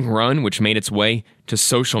one long run, which made its way to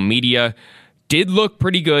social media. Did look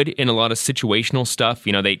pretty good in a lot of situational stuff.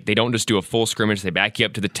 They don't just do a full scrimmage. They back you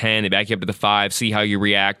up to the 10, they back you up to the 5, see how you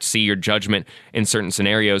react, see your judgment in certain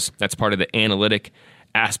scenarios. That's part of the analytic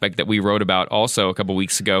aspect that we wrote about also a couple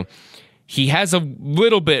weeks ago. He has a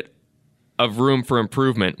little bit of room for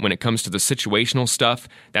improvement when it comes to the situational stuff.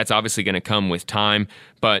 That's obviously going to come with time,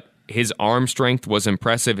 but his arm strength was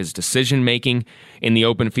impressive. His decision-making in the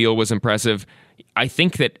open field was impressive. I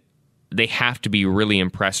think that they have to be really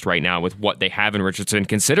impressed right now with what they have in Richardson,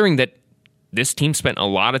 considering that this team spent a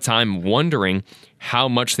lot of time wondering how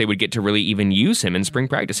much they would get to really even use him in spring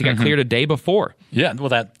practice. He got cleared a day before. Yeah, well,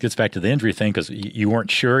 that gets back to the injury thing because you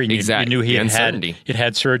weren't sure. Exactly. You knew he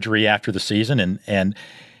had surgery after the season, and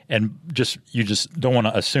you just don't want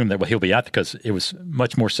to assume that he'll be out there because it was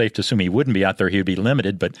much more safe to assume he wouldn't be out there. He would be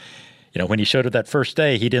limited, but when he showed up that first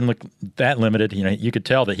day, he didn't look that limited. You could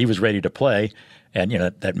tell that he was ready to play. And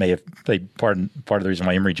that may have played part of the reason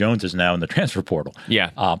why Emory Jones is now in the transfer portal. Yeah.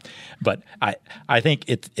 But I think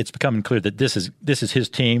it's becoming clear that this is his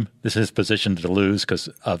team. This is his position to lose because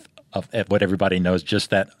of what everybody knows. Just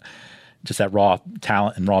that raw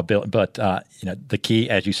talent and raw build. But the key,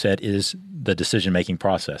 as you said, is the decision making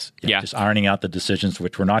process. Just ironing out the decisions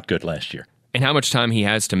which were not good last year. And how much time he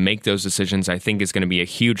has to make those decisions, I think, is going to be a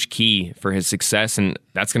huge key for his success, and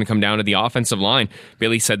that's going to come down to the offensive line.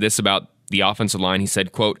 Billy said this about the offensive line. He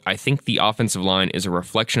said, quote, "I think the offensive line is a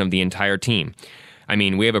reflection of the entire team. I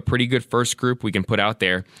mean, we have a pretty good first group we can put out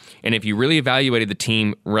there, and if you really evaluated the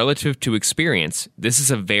team relative to experience, this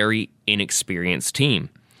is a very inexperienced team.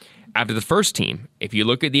 After the first team, if you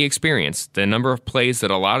look at the experience, the number of plays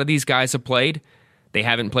that a lot of these guys have played, they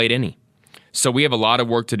haven't played any. So we have a lot of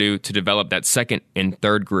work to do to develop that second and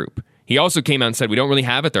third group." He also came out and said, we don't really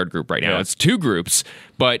have a third group right now. Yeah. It's two groups,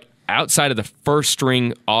 but outside of the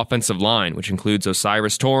first-string offensive line, which includes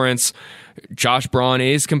Osiris Torrance, Josh Braun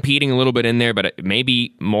is competing a little bit in there, but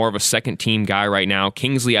maybe more of a second-team guy right now.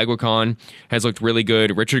 Kingsley Eguakon has looked really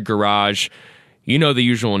good. Richard Garage, the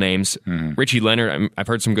usual names. Richie Leonard, I've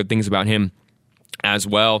heard some good things about him as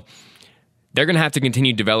well. They're going to have to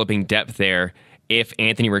continue developing depth there if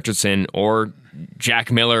Anthony Richardson or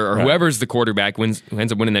Jack Miller or whoever's the quarterback who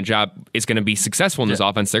ends up winning that job is going to be successful in this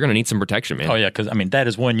offense. They're going to need some protection, man. Oh, yeah, because, that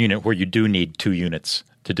is one unit where you do need two units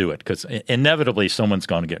to do it because inevitably someone's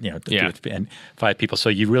going to get, and 5 people. So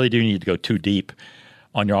you really do need to go too deep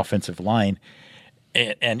on your offensive line.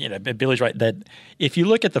 And Billy's right that if you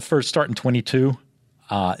look at the first start in 22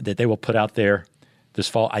 that they will put out there this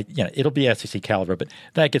fall, it'll be SEC caliber, but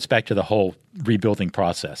that gets back to the whole rebuilding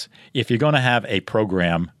process. If you're going to have a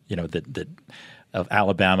program, that of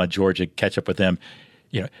Alabama, Georgia, catch up with them,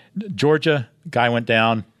 Georgia, guy went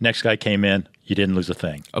down, next guy came in, you didn't lose a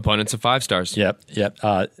thing. Opponents of 5 stars. Yep.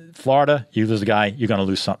 Florida, you lose a guy, you're going to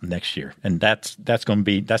lose something next year, and that's not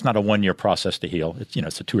a 1-year process to heal.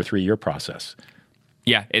 It's a 2 or 3 year process.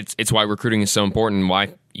 Yeah, it's why recruiting is so important.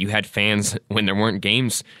 Why you had fans when there weren't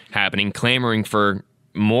games happening clamoring for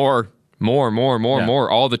more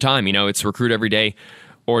all the time. It's recruit every day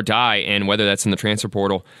or die, and whether that's in the transfer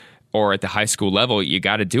portal or at the high school level, you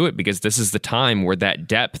got to do it because this is the time where that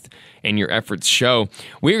depth and your efforts show.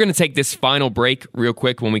 We're going to take this final break real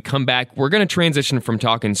quick. When we come back, we're going to transition from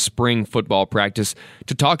talking spring football practice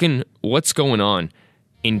to talking what's going on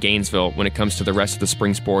in Gainesville when it comes to the rest of the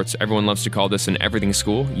spring sports. Everyone loves to call this an everything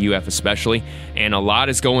school, UF especially, and a lot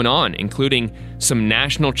is going on, including some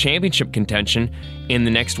national championship contention in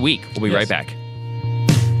the next week. We'll be right back.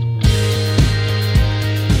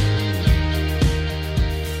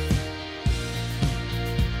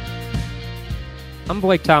 I'm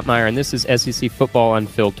Blake Topmeyer, and this is SEC Football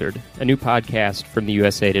Unfiltered, a new podcast from the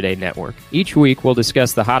USA Today Network. Each week, we'll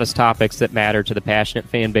discuss the hottest topics that matter to the passionate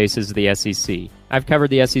fan bases of the SEC. I've covered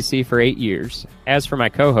the SEC for 8 years. As for my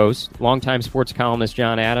co-host, longtime sports columnist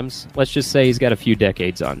John Adams, let's just say he's got a few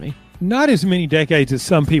decades on me. Not as many decades as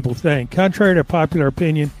some people think. Contrary to popular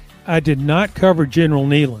opinion, I did not cover General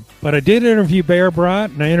Neyland, but I did interview Bear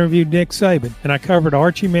Bryant and I interviewed Nick Saban, and I covered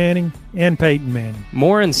Archie Manning and Peyton Manning.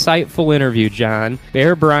 More insightful interview, John.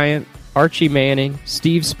 Bear Bryant, Archie Manning,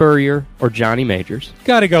 Steve Spurrier, or Johnny Majors?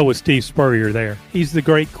 Got to go with Steve Spurrier there. He's the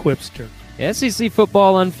great quipster. SEC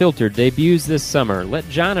Football Unfiltered debuts this summer. Let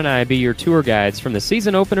John and I be your tour guides from the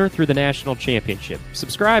season opener through the national championship.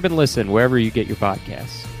 Subscribe and listen wherever you get your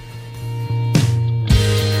podcasts.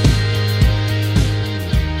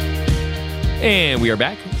 And we are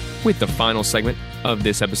back with the final segment of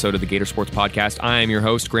this episode of the Gator Sports Podcast. I am your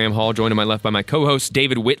host, Graham Hall, joined on my left by my co-host,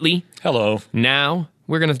 David Whitley. Hello. Now,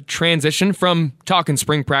 we're going to transition from talking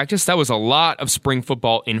spring practice. That was a lot of spring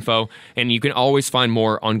football info, and you can always find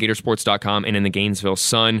more on Gatorsports.com and in the Gainesville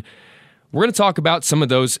Sun. We're going to talk about some of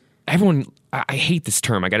those, I hate this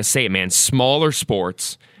term, I got to say it, man, smaller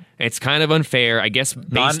sports. It's kind of unfair, I guess,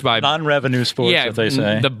 based by non-revenue sports, as they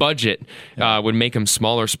say. The budget would make them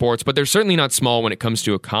smaller sports, but they're certainly not small when it comes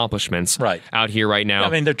to accomplishments out here right now.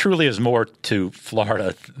 There truly is more to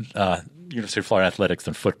Florida University of Florida athletics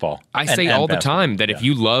than football. I say all the time that if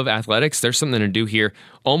you love athletics, there's something to do here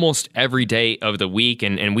almost every day of the week,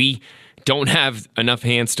 and we don't have enough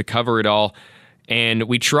hands to cover it all. And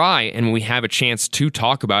we try, and we have a chance to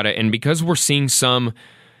talk about it. And because we're seeing some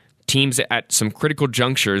teams at some critical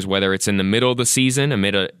junctures, whether it's in the middle of the season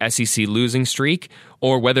amid a SEC losing streak,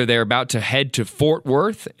 or whether they're about to head to Fort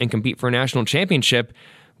Worth and compete for a national championship,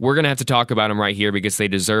 we're going to have to talk about them right here because they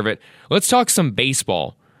deserve it. Let's talk some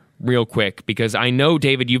baseball real quick, because I know,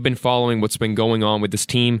 David, you've been following what's been going on with this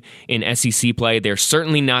team in SEC play. They're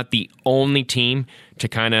certainly not the only team to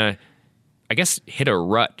kind of, I guess, hit a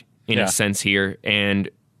rut in a sense here and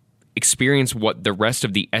experience what the rest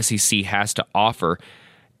of the SEC has to offer.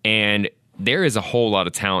 And there is a whole lot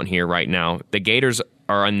of talent here right now. The Gators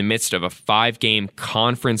are in the midst of a 5-game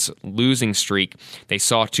conference losing streak. They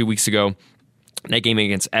saw 2 weeks ago that game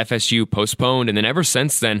against FSU postponed, and then ever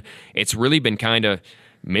since then, it's really been kind of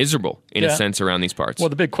miserable in a sense around these parts. Well,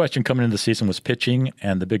 the big question coming into the season was pitching,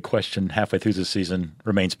 and the big question halfway through the season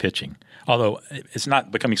remains pitching. Although it's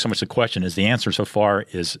not becoming so much a question as the answer so far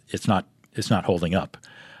is it's not holding up.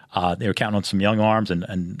 They were counting on some young arms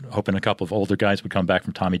and hoping a couple of older guys would come back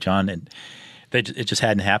from Tommy John, and it just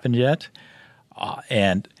hadn't happened yet.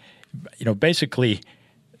 And basically,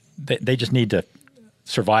 they just need to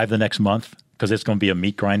survive the next month because it's going to be a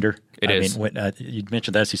meat grinder. It is. You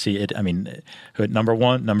mentioned the SEC. Number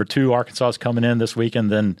 1, number 2, Arkansas is coming in this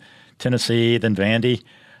weekend, then Tennessee, then Vandy.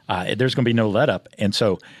 There's going to be no let up, and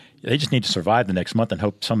so they just need to survive the next month and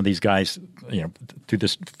hope some of these guys, through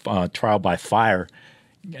this trial by fire,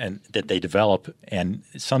 and that they develop and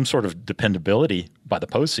some sort of dependability by the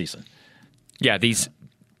postseason. Yeah, this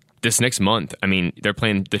next month, they're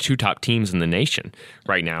playing the 2 top teams in the nation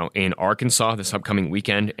right now in Arkansas this upcoming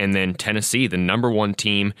weekend, and then Tennessee, the number 1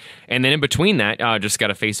 team. And then in between that, just got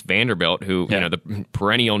to face Vanderbilt, who, the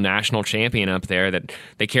perennial national champion up there, that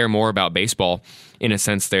they care more about baseball in a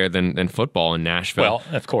sense there than football in Nashville. Well,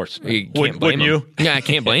 of course. Wouldn't you? Yeah, I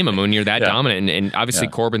can't blame them when you're that dominant. And obviously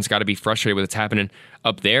Corbin's got to be frustrated with what's happening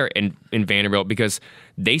up there in Vanderbilt because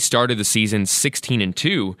they started the season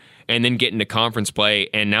 16-2 and then get into conference play,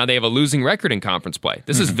 and now they have a losing record in conference play.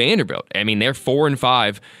 This is Vanderbilt. They're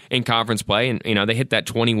 4-5 in conference play, and they hit that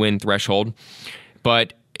 20-win threshold.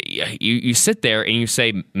 But you sit there and you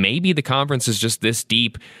say maybe the conference is just this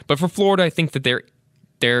deep. But for Florida, I think that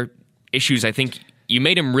their issues, I think you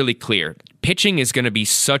made them really clear. Pitching is going to be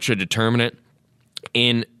such a determinant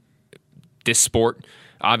in this sport.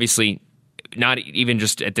 Obviously, not even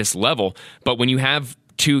just at this level, but when you have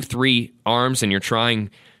 2-3 arms and you're trying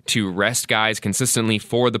to rest guys consistently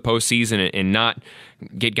for the postseason and not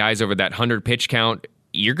get guys over that 100 pitch count,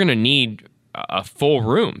 you're going to need a full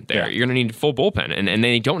room there. You're going to need a full bullpen. And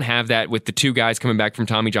they don't have that with the 2 guys coming back from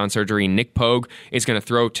Tommy John surgery. Nick Pogue is going to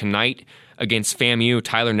throw tonight against FAMU.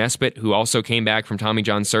 Tyler Nesbitt, who also came back from Tommy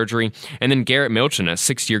John surgery. And then Garrett Milchin, a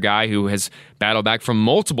 6-year guy who has battled back from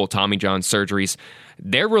multiple Tommy John surgeries.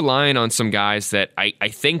 They're relying on some guys that I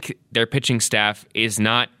think their pitching staff is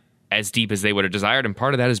not as deep as they would have desired, and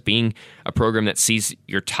part of that is being a program that sees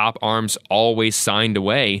your top arms always signed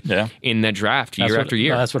away in the draft year after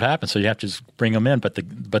year. That's what happens. So you have to just bring them in, but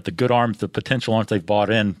the good arms, the potential arms they've bought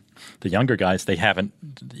in, the younger guys, they haven't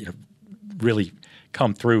really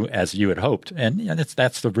come through as you had hoped, and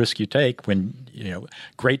that's the risk you take when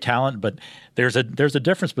great talent. But there's a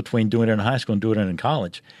difference between doing it in high school and doing it in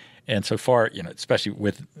college, and so far,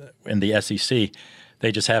 especially in the SEC,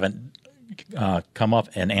 they just haven't come up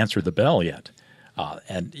and answered the bell yet.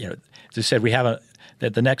 And as I said, we have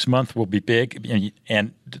the next month will be big.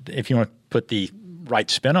 And if you want to put the right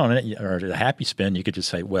spin on it, or the happy spin, you could just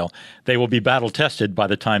say, well, they will be battle tested by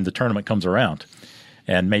the time the tournament comes around,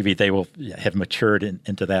 and maybe they will have matured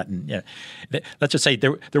into that. And let's just say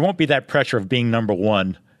there won't be that pressure of being number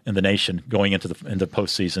 1 in the nation going into the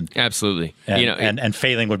postseason. Absolutely, and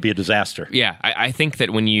failing would be a disaster. Yeah, I think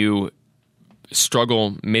that when you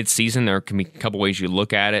struggle mid-season, there can be a couple ways you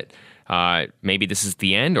look at it. Maybe this is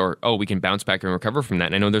the end, or we can bounce back and recover from that.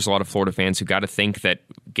 And I know there's a lot of Florida fans who got to think that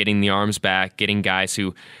getting the arms back, getting guys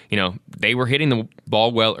who, they were hitting the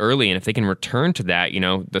ball well early, and if they can return to that,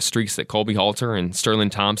 the streaks that Colby Halter and Sterling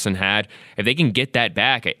Thompson had, if they can get that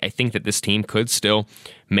back, I think that this team could still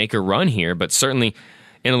make a run here, but certainly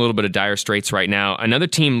in a little bit of dire straits right now. Another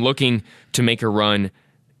team looking to make a run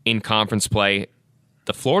in conference play,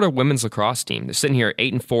 the Florida women's lacrosse team. They're sitting here at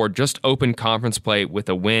 8-4, just opened conference play with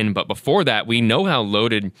a win. But before that, we know how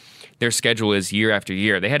loaded their schedule is year after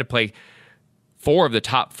year. They had to play 4 of the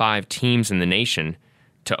top 5 teams in the nation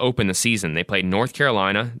to open the season. They played North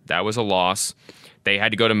Carolina. That was a loss. They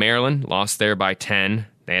had to go to Maryland, lost there by 10.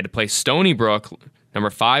 They had to play Stony Brook, number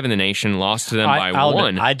 5 in the nation, lost to them by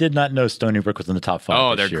 1. I did not know Stony Brook was in the top 5.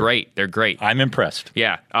 Oh, they're great. They're great. I'm impressed.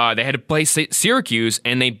 Yeah. They had to play Syracuse,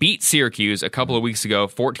 and they beat Syracuse a couple of weeks ago,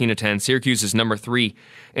 14-10. Syracuse is number 3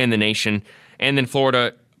 in the nation. And then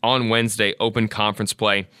Florida on Wednesday opened conference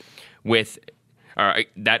play with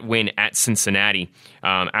that win at Cincinnati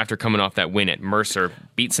after coming off that win at Mercer.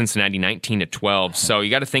 Beat Cincinnati 19-12. So you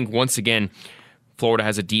got to think, once again, Florida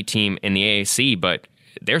has a D team in the AAC, but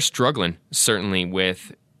they're struggling, certainly,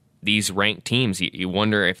 with these ranked teams. You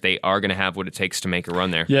wonder if they are going to have what it takes to make a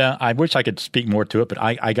run there. Yeah, I wish I could speak more to it, but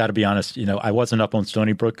I got to be honest, I wasn't up on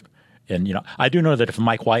Stony Brook. And, I do know that if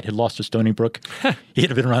Mike White had lost to Stony Brook, he'd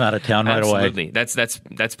have been run out of town right away. Absolutely.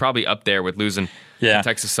 That's probably up there with losing to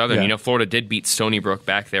Texas Southern. Yeah. Florida did beat Stony Brook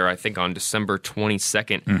back there, I think, on December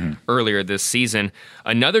 22nd earlier this season.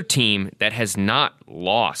 Another team that has not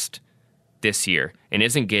lost this year and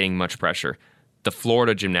isn't getting much pressure, the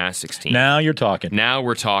Florida Gymnastics team. Now you're talking. Now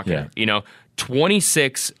we're talking. Yeah.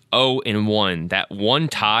 26-0-1. That one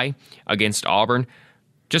tie against Auburn,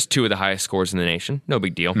 just 2 of the highest scores in the nation. No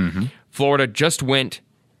big deal. Florida just went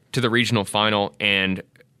to the regional final, and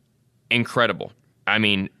incredible. I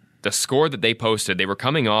mean, the score that they posted, they were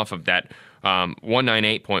coming off of that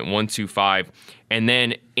 198.125, and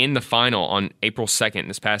then in the final on April 2nd,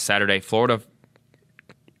 this past Saturday, Florida,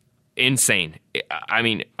 insane. I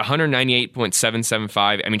mean,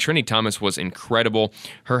 198.775. I mean, Trinity Thomas was incredible.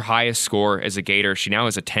 Her highest score as a Gator. She now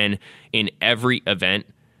has a 10 in every event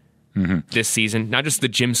this season. Not just the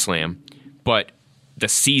Gym Slam, but the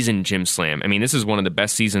season Gym Slam. I mean, this is one of the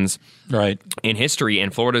best seasons in history,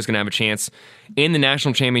 and Florida is going to have a chance in the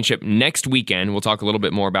national championship next weekend. We'll talk a little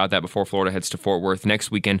bit more about that before Florida heads to Fort Worth next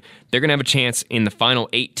weekend. They're going to have a chance in the final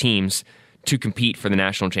 8 teams to compete for the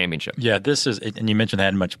national championship. Yeah, this is, and you mentioned they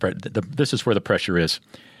had much pressure. This is where the pressure is,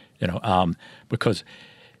 because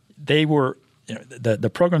they were,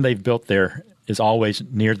 the program they've built there is always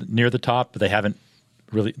near the top, but they haven't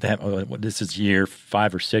really. This is year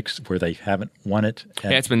 5 or 6 where they haven't won it.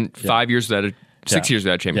 And, it's been 5 years without 6 years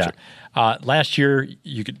without a championship. Yeah. Last year,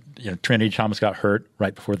 Trinity Thomas got hurt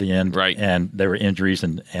right before the end, and there were injuries,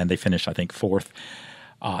 and they finished, I think, 4th.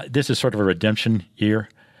 This is sort of a redemption year.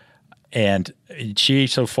 And she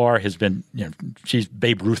so far has been, she's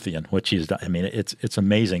Babe Ruthian, what she's done. I mean, it's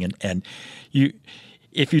amazing. And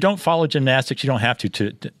if you don't follow gymnastics, you don't have to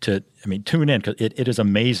tune in, because it is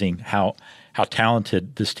amazing how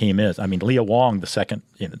talented this team is. I mean, Leah Wong, the second,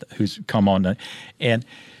 who's come on, and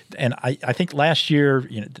I think last year,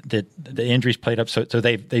 the injuries played up, so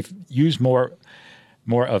they've used more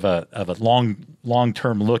of a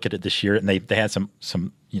long-term look at it this year, and they had some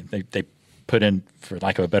they put in, for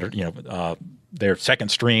lack of a better, their second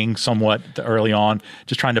string somewhat early on,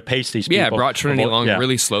 just trying to pace these people. Yeah, brought Trinity along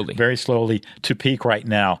really slowly. Very slowly to peak right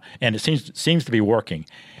now. And it seems to be working.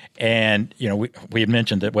 And, we had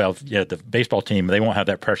mentioned that, the baseball team, they won't have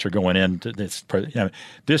that pressure going in.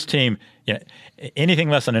 This team, anything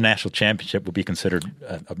less than a national championship would be considered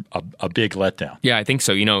a big letdown. Yeah, I think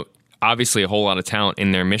so. Obviously a whole lot of talent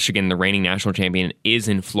in there. Michigan, the reigning national champion, is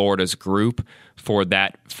in Florida's group for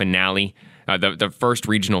that finale. The first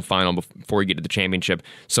regional final before you get to the championship.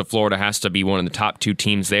 So Florida has to be one of the top 2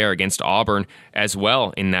 teams there against Auburn as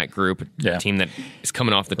well in that group, a team that is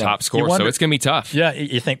coming off the top score. So it's going to be tough. Yeah,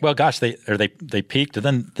 you think, well, gosh, they peaked,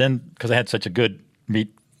 and then because they had such a good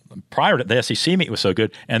meet prior to the SEC meet was so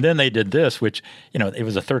good, and then they did this, which it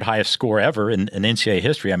was the 3rd highest score ever in NCAA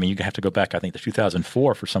history. I mean, you have to go back, I think, to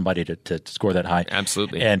 2004 for somebody to score that high.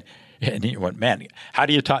 Absolutely. And you went, man, how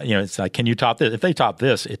do you top? It's like, can you top this? If they top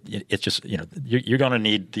this, it's just you're going to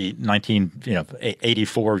need the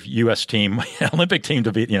 1984 U.S. team, Olympic team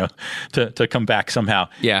to be to come back somehow.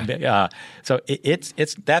 Yeah. So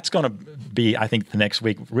that's going to be, I think, the next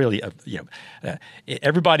week really.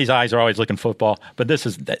 Everybody's eyes are always looking football, but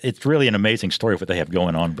it's really an amazing story of what they have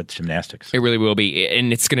going on with gymnastics. It really will be,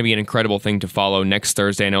 and it's going to be an incredible thing to follow next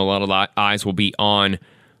Thursday. I know a lot of eyes will be on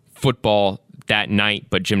football that night,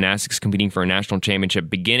 but gymnastics competing for a national championship,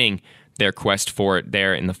 beginning their quest for it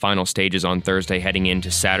there in the final stages on Thursday, heading into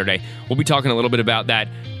Saturday. We'll be talking a little bit about that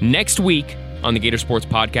next week on the Gator Sports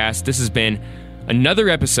Podcast. This has been another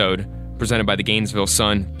episode presented by the Gainesville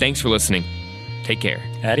Sun. Thanks for listening. Take care.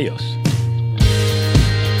 Adios.